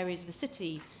different areas of the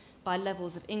city by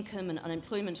levels of income and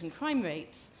unemployment and crime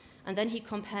rates. And then he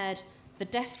compared the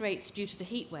death rates due to the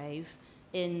heat wave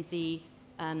in the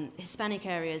Hispanic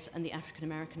areas and the African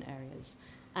American areas.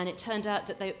 And it turned out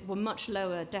that there were much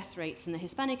lower death rates in the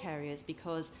Hispanic areas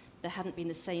because there hadn't been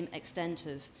the same extent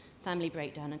of family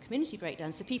breakdown and community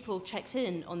breakdown. So people checked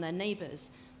in on their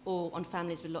neighbours or on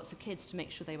families with lots of kids to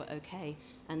make sure they were okay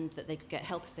and that they could get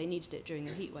help if they needed it during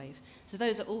the heat wave. So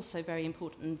those are also very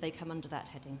important, and they come under that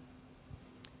heading.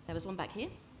 There was one back here.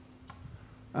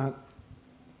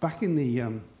 Back in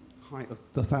the height of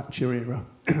the Thatcher era,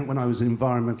 when I was an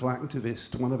environmental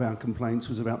activist, one of our complaints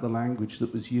was about the language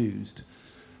that was used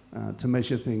to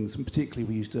measure things, and particularly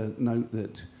we used to note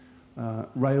that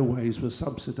railways were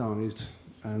subsidised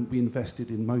and we invested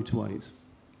in motorways,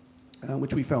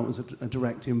 which we felt was a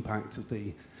direct impact of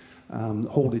the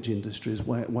haulage industry's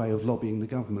way of lobbying the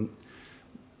government.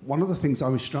 One of the things I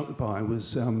was struck by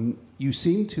was you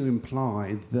seem to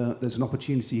imply that there's an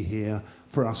opportunity here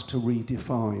for us to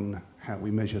redefine how we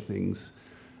measure things,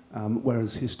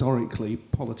 whereas historically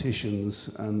politicians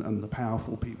and the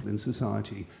powerful people in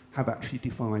society have actually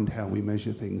defined how we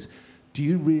measure things. Do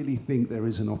you really think there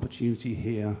is an opportunity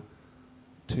here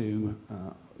to,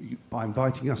 by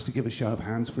inviting us to give a show of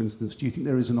hands, for instance, do you think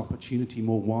there is an opportunity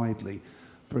more widely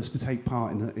for us to take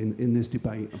part in this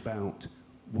debate about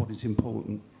what is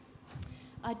important?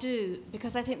 I do,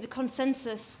 because I think the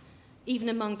consensus, even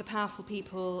among the powerful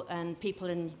people and people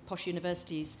in posh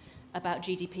universities, about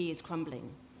GDP is crumbling.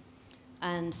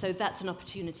 And so that's an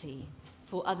opportunity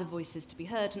for other voices to be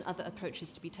heard and other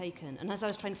approaches to be taken. And as I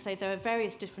was trying to say, there are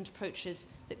various different approaches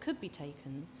that could be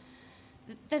taken.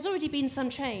 There's already been some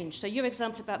change. So your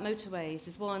example about motorways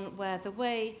is one where the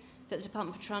way that the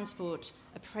Department for Transport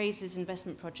appraises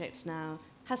investment projects now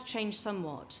has changed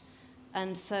somewhat.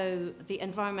 And so the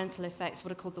environmental effects,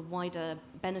 what are called the wider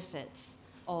benefits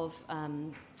of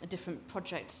different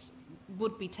projects,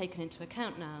 would be taken into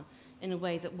account now in a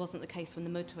way that wasn't the case when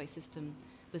the motorway system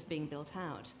was being built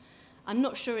out. I'm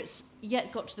not sure it's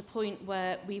yet got to the point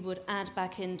where we would add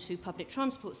back into public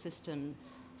transport systems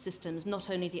not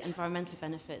only the environmental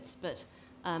benefits, but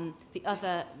the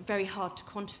other very hard to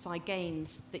quantify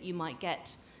gains that you might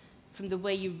get from the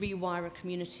way you rewire a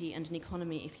community and an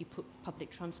economy if you put public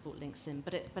transport links in,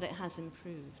 but it has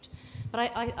improved.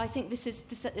 But I think this is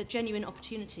a genuine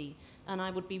opportunity, and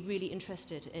I would be really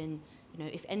interested in,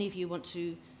 if any of you want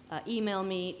to email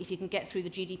me, if you can get through the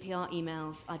GDPR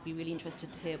emails, I'd be really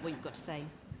interested to hear what you've got to say.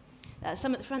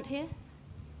 Some at the front here?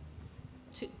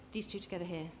 These two together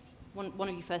here. One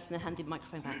of you first, and then hand the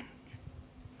microphone back.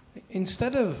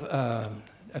 Instead of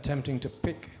attempting to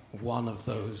pick one of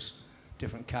those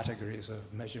different categories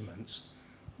of measurements,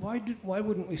 why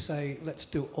wouldn't we say, let's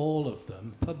do all of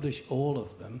them, publish all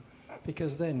of them,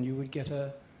 because then you would get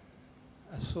a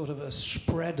sort of a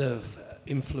spread of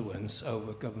influence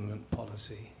over government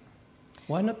policy.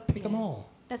 Why not pick them all?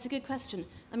 That's a good question.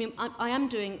 I mean, I am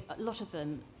doing a lot of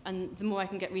them, and the more I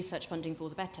can get research funding for,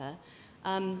 the better.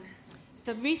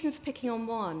 The reason for picking on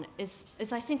one is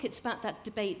I think it's about that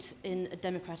debate in a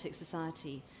democratic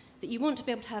society, that you want to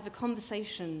be able to have a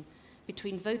conversation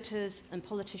between voters and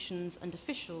politicians and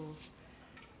officials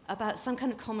about some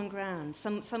kind of common ground,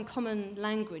 some common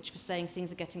language for saying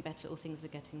things are getting better or things are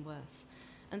getting worse.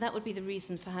 And that would be the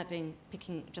reason for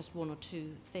picking just one or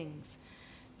two things.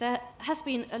 There has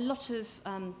been a lot of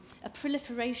a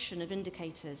proliferation of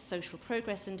indicators, social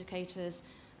progress indicators,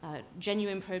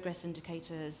 genuine progress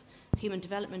indicators, human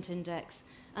development index,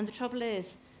 and the trouble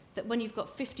is that when you've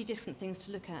got 50 different things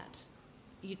to look at,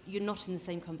 you're not in the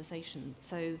same conversation.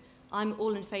 So I'm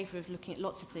all in favour of looking at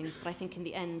lots of things, but I think in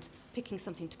the end, picking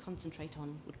something to concentrate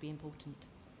on would be important.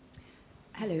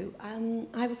 Hello.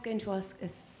 I was going to ask a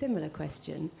similar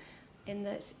question, in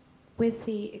that with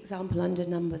the example under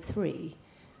number 3,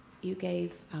 you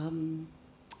gave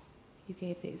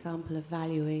the example of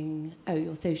valuing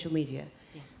your social media,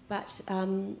 yeah. But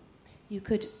you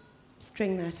could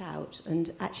string that out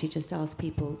and actually just ask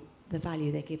people the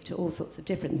value they give to all sorts of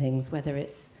different things, whether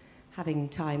it's having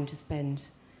time to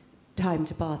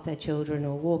bath their children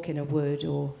or walk in a wood,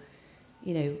 or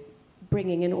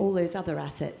bringing in all those other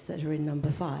assets that are in number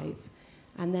 5,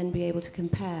 and then be able to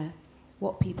compare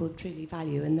what people truly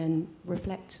value and then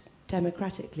reflect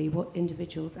democratically what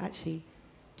individuals actually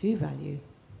do value.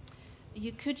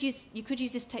 You could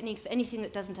use this technique for anything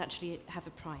that doesn't actually have a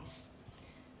price,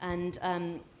 and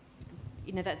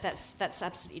that's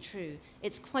absolutely true.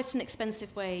 It's quite an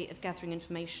expensive way of gathering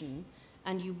information,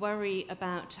 and you worry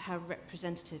about how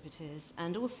representative it is,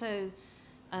 and also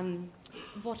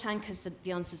what anchors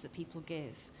the answers that people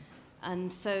give.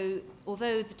 And so,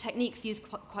 although the technique's used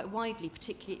quite widely,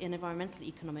 particularly in environmental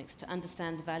economics, to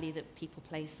understand the value that people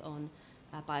place on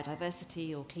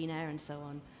biodiversity or clean air and so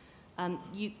on,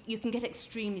 you can get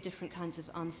extremely different kinds of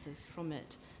answers from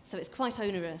it. So it's quite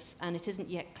onerous, and it isn't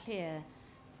yet clear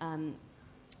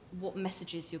what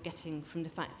messages you're getting from the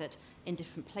fact that in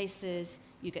different places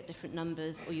you get different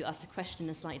numbers, or you ask the question in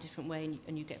a slightly different way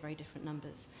and you get very different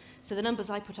numbers. So the numbers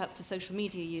I put up for social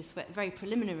media use were very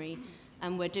preliminary,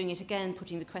 and we're doing it again,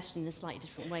 putting the question in a slightly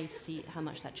different way to see how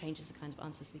much that changes the kind of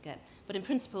answers we get. But in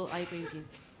principle, I agree with you.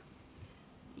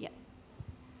 Yeah.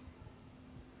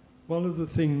 One of the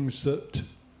things that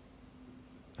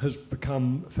has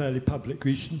become fairly public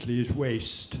recently is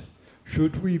waste.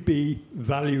 Should we be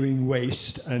valuing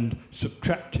waste and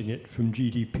subtracting it from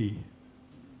GDP?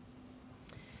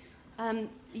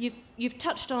 You've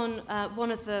touched on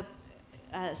one of the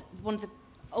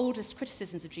oldest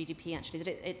criticisms of GDP, actually,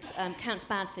 that it counts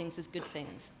bad things as good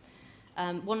things.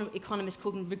 One economist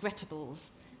called them regrettables.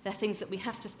 They're things that we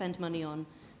have to spend money on,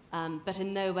 but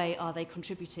in no way are they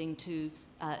contributing to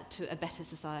a better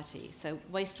society. So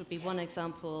waste would be one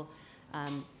example.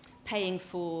 Paying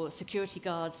for security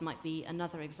guards might be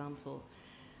another example.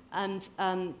 And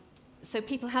so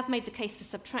people have made the case for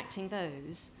subtracting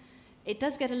those. It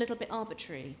does get a little bit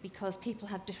arbitrary because people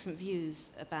have different views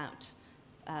about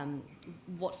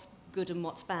what's good and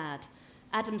what's bad.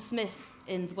 Adam Smith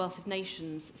in The Wealth of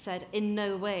Nations said, in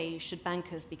no way should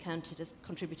bankers be counted as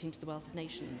contributing to the wealth of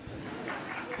nations.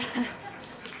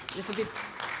 This will be,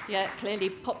 clearly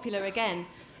popular again.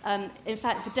 In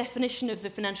fact, the definition of the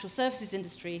financial services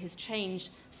industry has changed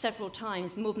several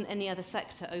times, more than any other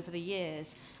sector over the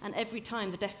years. And every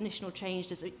time the definitional change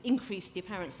has increased the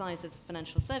apparent size of the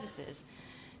financial services,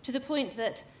 to the point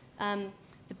that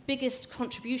the biggest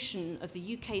contribution of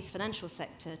the UK's financial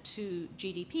sector to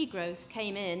GDP growth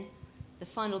came in the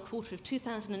final quarter of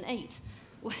 2008,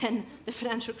 when the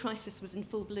financial crisis was in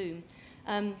full bloom.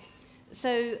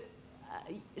 So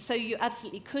you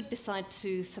absolutely could decide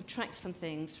to subtract some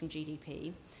things from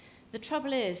GDP. The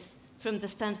trouble is from the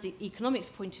standard economics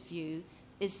point of view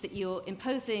is that you're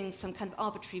imposing some kind of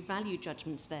arbitrary value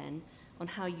judgments then on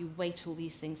how you weight all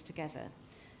these things together.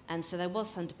 And so there was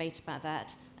some debate about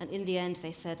that, and in the end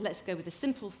they said, let's go with a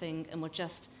simple thing and we'll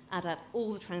just add up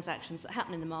all the transactions that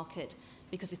happen in the market,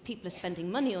 because if people are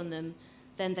spending money on them,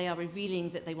 then they are revealing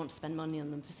that they want to spend money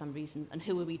on them for some reason, and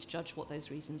who are we to judge what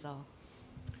those reasons are?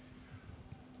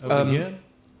 Over here?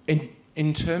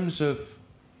 In terms of...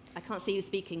 I can't see you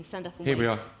speaking. Stand up and Here wave. we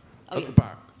are, Oh, at yeah. the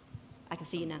back. I can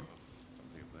see you now.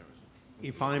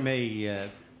 If I may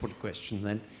put a question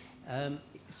then.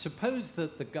 Suppose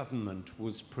that the government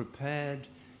was prepared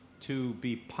to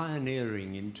be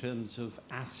pioneering in terms of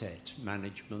asset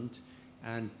management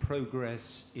and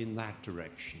progress in that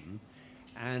direction,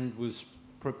 and was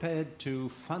prepared to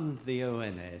fund the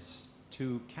ONS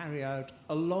to carry out,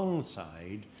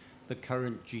 alongside the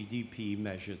current GDP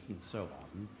measures and so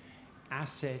on,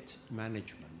 asset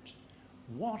management.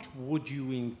 What would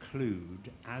you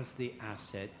include as the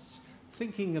assets,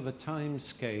 thinking of a time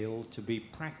scale to be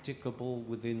practicable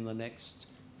within the next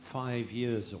 5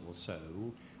 years or so,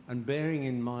 and bearing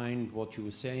in mind what you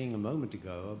were saying a moment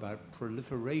ago about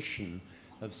proliferation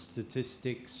of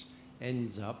statistics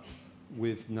ends up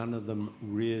with none of them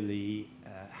really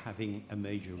having a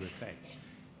major effect?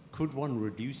 Could one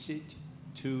reduce it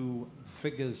to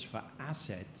figures for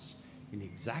assets in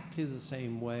exactly the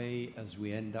same way as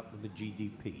we end up with the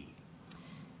GDP?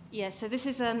 Yeah, so this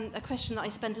is a question that I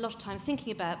spend a lot of time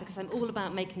thinking about, because I'm all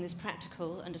about making this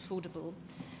practical and affordable.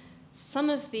 Some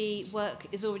of the work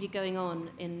is already going on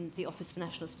in the Office for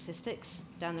National Statistics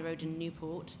down the road in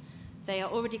Newport. They are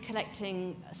already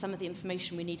collecting some of the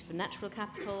information we need for natural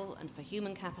capital and for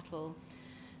human capital.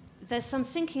 There's some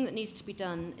thinking that needs to be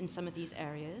done in some of these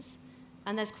areas,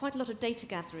 and there's quite a lot of data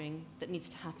gathering that needs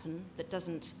to happen that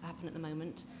doesn't happen at the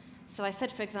moment. So I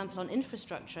said, for example, on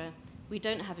infrastructure, we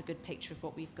don't have a good picture of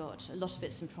what we've got. A lot of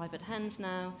it's in private hands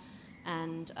now,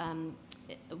 and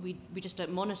we just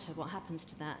don't monitor what happens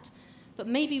to that. But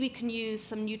maybe we can use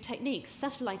some new techniques.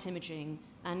 Satellite imaging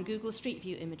and Google Street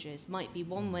View images might be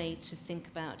one way to think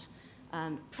about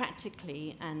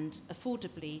practically and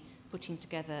affordably putting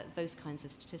together those kinds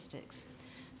of statistics.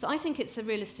 So I think it's a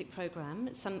realistic programme.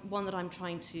 It's one that I'm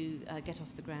trying to get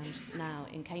off the ground now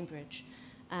in Cambridge.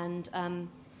 And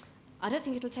I don't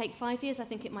think it'll take 5 years. I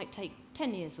think it might take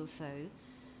 10 years or so.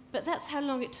 But that's how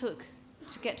long it took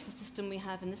to get to the system we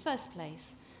have in the first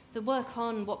place. The work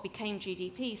on what became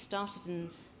GDP started in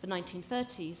the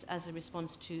 1930s as a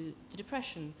response to the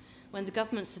Depression, when the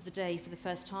governments of the day, for the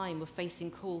first time, were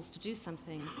facing calls to do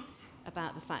something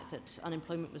about the fact that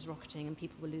unemployment was rocketing and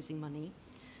people were losing money.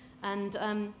 And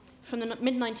from the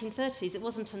mid-1930s, it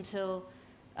wasn't until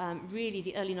really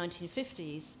the early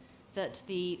 1950s that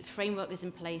the framework was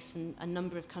in place and a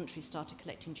number of countries started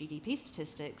collecting GDP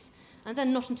statistics, and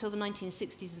then not until the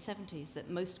 1960s and 70s that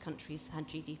most countries had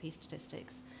GDP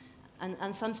statistics.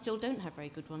 And some still don't have very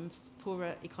good ones.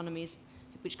 Poorer economies,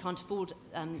 which can't afford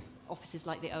offices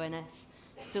like the ONS,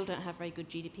 still don't have very good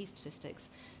GDP statistics.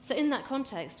 So in that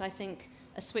context, I think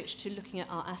a switch to looking at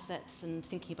our assets and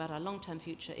thinking about our long-term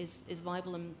future is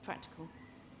viable and practical.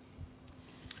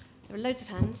 There are loads of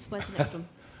hands. Where's the next one?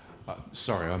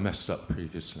 Sorry, I messed up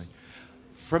previously.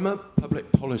 From a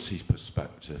public policy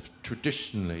perspective,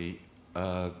 traditionally,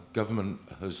 government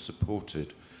has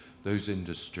supported those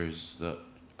industries that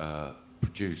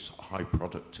produce high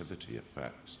productivity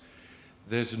effects.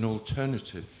 There's an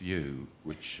alternative view,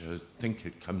 which I think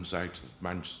it comes out of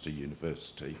Manchester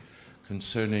University,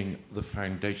 concerning the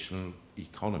foundational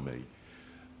economy.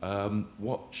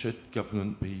 What should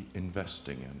government be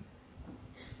investing in?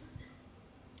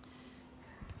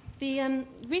 The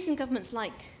reason governments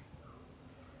like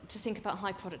to think about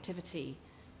high productivity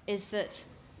is that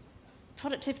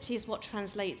productivity is what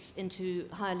translates into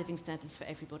higher living standards for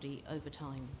everybody over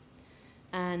time.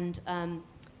 And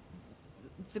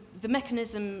the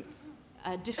mechanism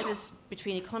differs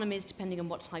between economies depending on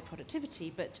what's high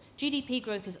productivity, but GDP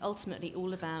growth is ultimately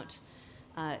all about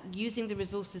using the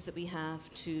resources that we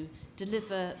have to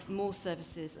deliver more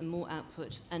services and more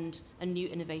output and new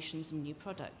innovations and new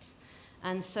products.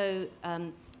 And so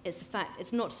it's the fact,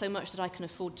 it's not so much that I can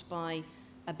afford to buy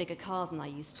a bigger car than I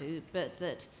used to, but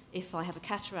that if I have a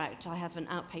cataract, I have an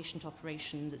outpatient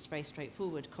operation that's very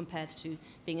straightforward compared to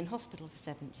being in hospital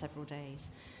for several days.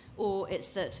 Or it's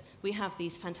that we have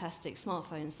these fantastic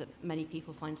smartphones that many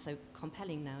people find so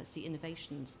compelling now. It's the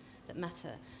innovations that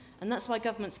matter. And that's why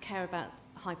governments care about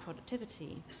high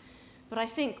productivity. But I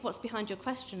think what's behind your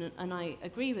question, and I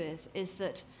agree with, is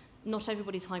that not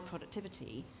everybody's high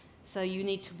productivity. So you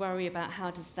need to worry about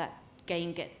how does that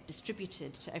gain get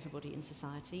distributed to everybody in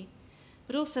society.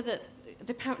 but also that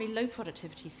the apparently low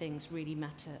productivity things really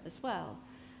matter as well.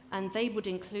 And they would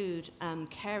include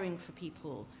caring for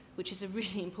people, which is a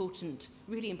really important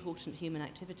human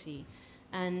activity.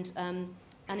 And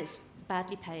it's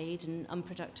badly paid and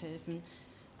unproductive. And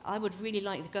I would really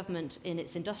like the government, in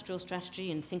its industrial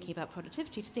strategy and thinking about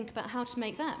productivity, to think about how to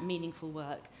make that meaningful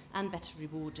work and better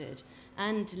rewarded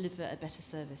and deliver a better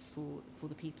service for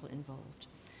the people involved.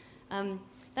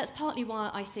 That's partly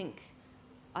why I think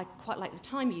I quite like the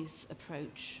time use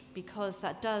approach, because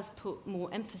that does put more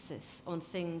emphasis on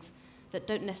things that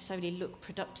don't necessarily look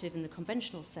productive in the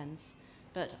conventional sense,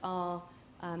 but are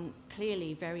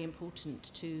clearly very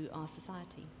important to our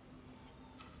society.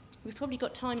 We've probably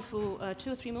got time for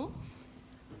 2 or 3 more.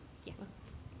 Yeah.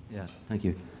 Yeah, thank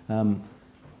you.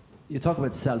 You talk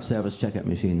about self-service checkout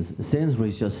machines.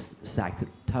 Sainsbury's just sacked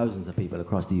thousands of people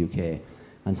across the UK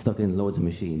and stuck in loads of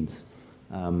machines.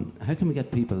 How can we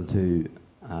get people to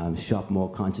shop more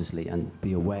consciously and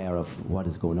be aware of what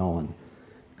is going on?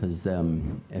 Because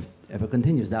if it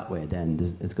continues that way,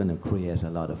 then it's going to create a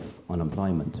lot of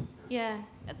unemployment. Yeah,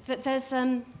 there's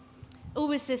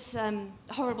always this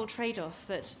horrible trade-off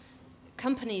that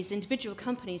individual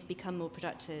companies become more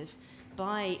productive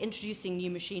by introducing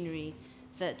new machinery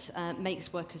that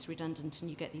makes workers redundant, and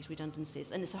you get these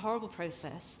redundancies. And it's a horrible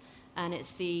process, and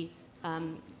it's the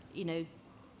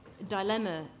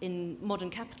dilemma in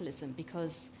modern capitalism,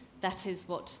 because that is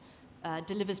what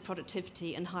delivers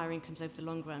productivity and higher incomes over the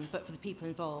long run, but for the people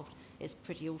involved, it's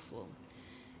pretty awful.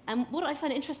 And what I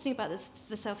find interesting about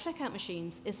the self-checkout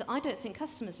machines is that I don't think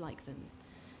customers like them.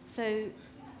 So,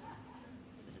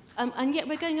 and yet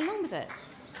we're going along with it.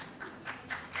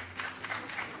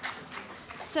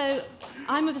 So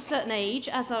I'm of a certain age,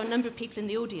 as are a number of people in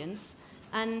the audience,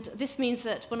 and this means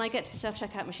that when I get to the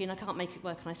self-checkout machine, I can't make it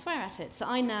work and I swear at it. So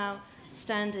I now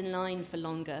stand in line for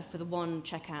longer for the one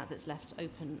checkout that's left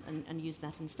open and use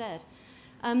that instead.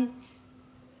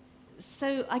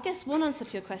 So I guess one answer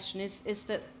to your question is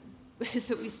that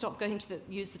we stop going to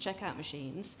use the checkout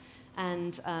machines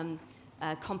and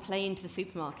complain to the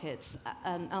supermarkets.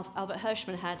 Albert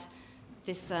Hirschman had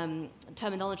this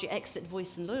terminology, exit,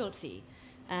 voice and loyalty.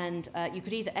 And you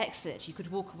could either exit, you could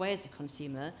walk away as a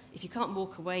consumer. If you can't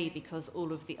walk away because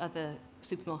all of the other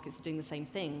supermarkets are doing the same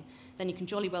thing, then you can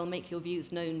jolly well make your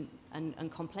views known and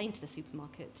complain to the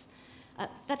supermarkets.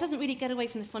 That doesn't really get away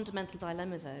from the fundamental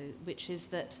dilemma, though, which is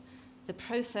that the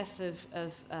process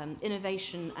of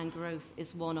innovation and growth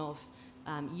is one of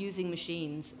using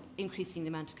machines, increasing the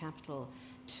amount of capital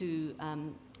to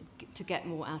get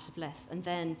more out of less. And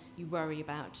then you worry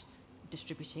about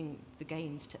distributing the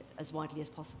gains as widely as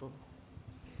possible.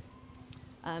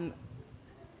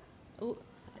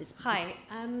 Hi.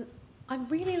 I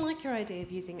really like your idea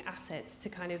of using assets to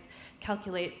kind of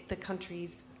calculate the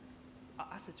country's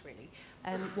assets, really,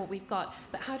 what we've got.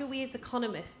 But how do we as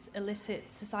economists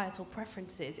elicit societal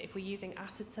preferences if we're using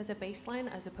assets as a baseline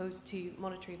as opposed to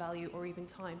monetary value or even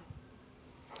time?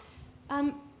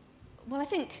 Well, I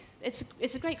think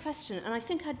it's a great question, and I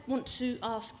think I'd want to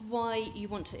ask why you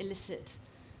want to elicit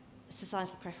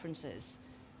societal preferences,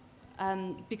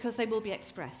 because they will be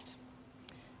expressed.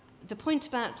 The point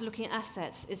about looking at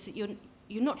assets is that you're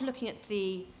not looking at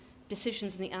the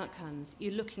decisions and the outcomes,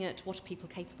 you're looking at what are people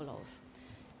capable of.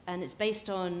 And it's based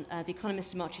on the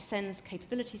economist Amartya Sen's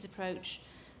capabilities approach,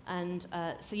 and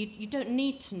so you don't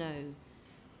need to know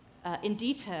in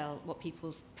detail what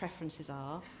people's preferences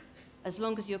are, as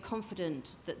long as you're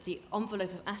confident that the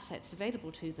envelope of assets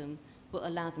available to them will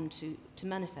allow them to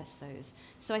manifest those.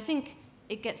 So I think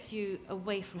it gets you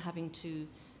away from having to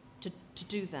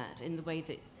do that in the way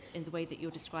that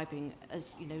you're describing,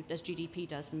 as GDP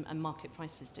does and market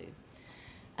prices do.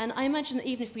 And I imagine that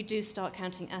even if we do start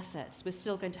counting assets, we're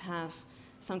still going to have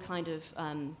some kind of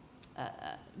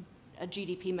a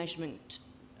GDP measurement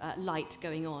light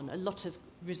going on. A lot of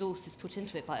resources put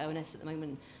into it by ONS at the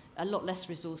moment. A lot less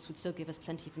resource would still give us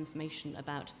plenty of information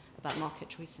about market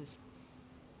choices.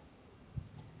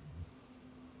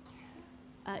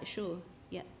 Sure,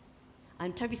 yeah.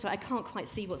 I'm terribly sorry, I can't quite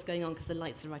see what's going on because the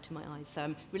lights are right in my eyes, so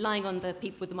I'm relying on the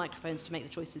people with the microphones to make the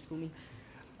choices for me.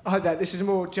 Hi there, this is a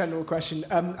more general question.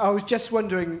 I was just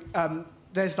wondering,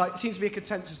 there's seems to be a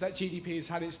consensus that GDP has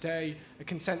had its day, a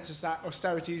consensus that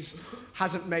austerities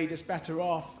hasn't made us better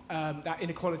off, that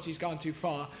inequality's gone too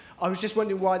far. I was just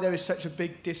wondering why there is such a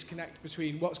big disconnect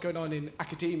between what's going on in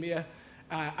academia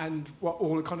and what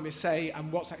all economists say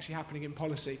and what's actually happening in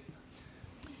policy.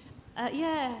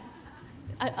 Yeah,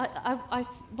 I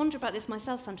wonder about this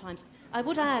myself sometimes. I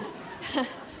would add,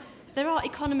 there are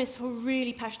economists who are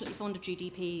really passionately fond of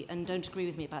GDP and don't agree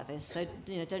with me about this, so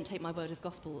don't take my word as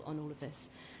gospel on all of this.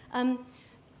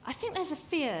 I think there's a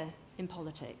fear in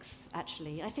politics,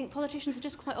 actually. I think politicians are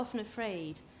just quite often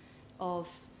afraid of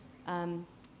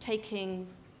taking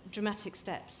dramatic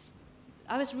steps.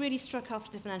 I was really struck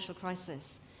after the financial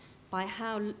crisis by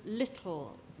how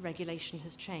little regulation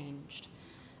has changed.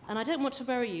 And I don't want to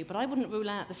worry you, but I wouldn't rule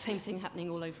out the same thing happening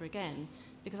all over again,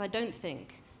 because I don't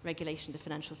think regulation of the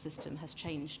financial system has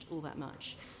changed all that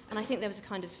much. And I think there was a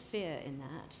kind of fear in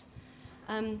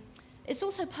that. It's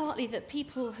also partly that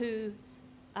people who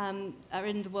are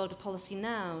in the world of policy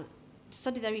now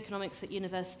studied their economics at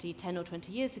university 10 or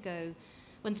 20 years ago,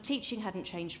 when the teaching hadn't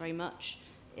changed very much,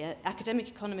 academic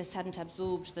economists hadn't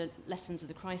absorbed the lessons of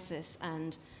the crisis,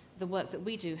 and the work that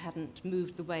we do hadn't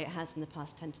moved the way it has in the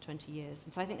past 10 to 20 years.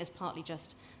 And so I think there's partly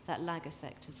just that lag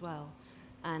effect as well.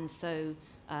 And so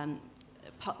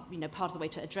part of the way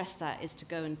to address that is to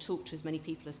go and talk to as many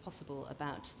people as possible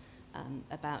about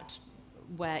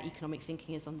where economic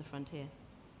thinking is on the frontier.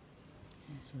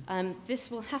 This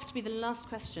will have to be the last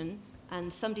question,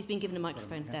 and somebody's been given a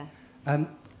microphone there.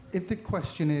 If the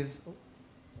question is,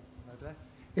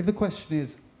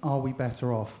 are we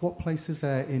better off? What place is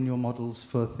there in your models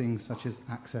for things such as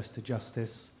access to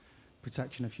justice,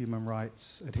 protection of human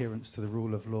rights, adherence to the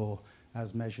rule of law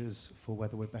as measures for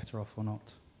whether we're better off or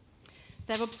not?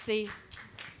 They're obviously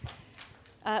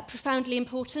profoundly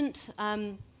important.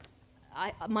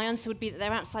 My answer would be that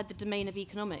they're outside the domain of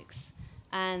economics.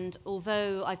 And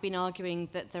although I've been arguing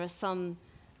that there are some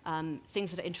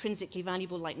things that are intrinsically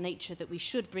valuable, like nature, that we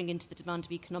should bring into the demand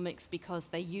of economics because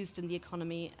they're used in the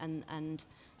economy and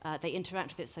they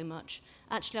interact with it so much.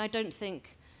 Actually, I don't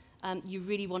think you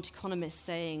really want economists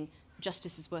saying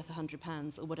justice is worth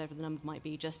 £100 or whatever the number might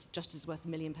be, justice is worth £1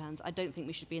 million. I don't think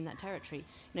we should be in that territory.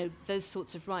 Those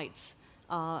sorts of rights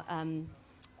are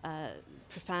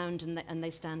profound and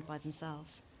they stand by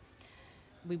themselves.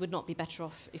 We would not be better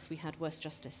off if we had worse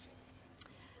justice.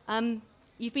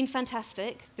 You've been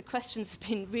fantastic. The questions have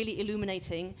been really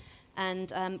illuminating,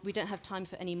 and we don't have time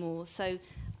for any more. So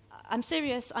I'm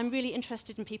serious. I'm really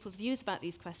interested in people's views about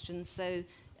these questions. So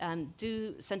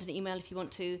do send an email if you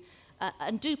want to.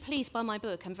 And do please buy my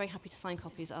book. I'm very happy to sign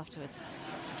copies afterwards.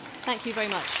 Thank you very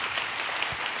much.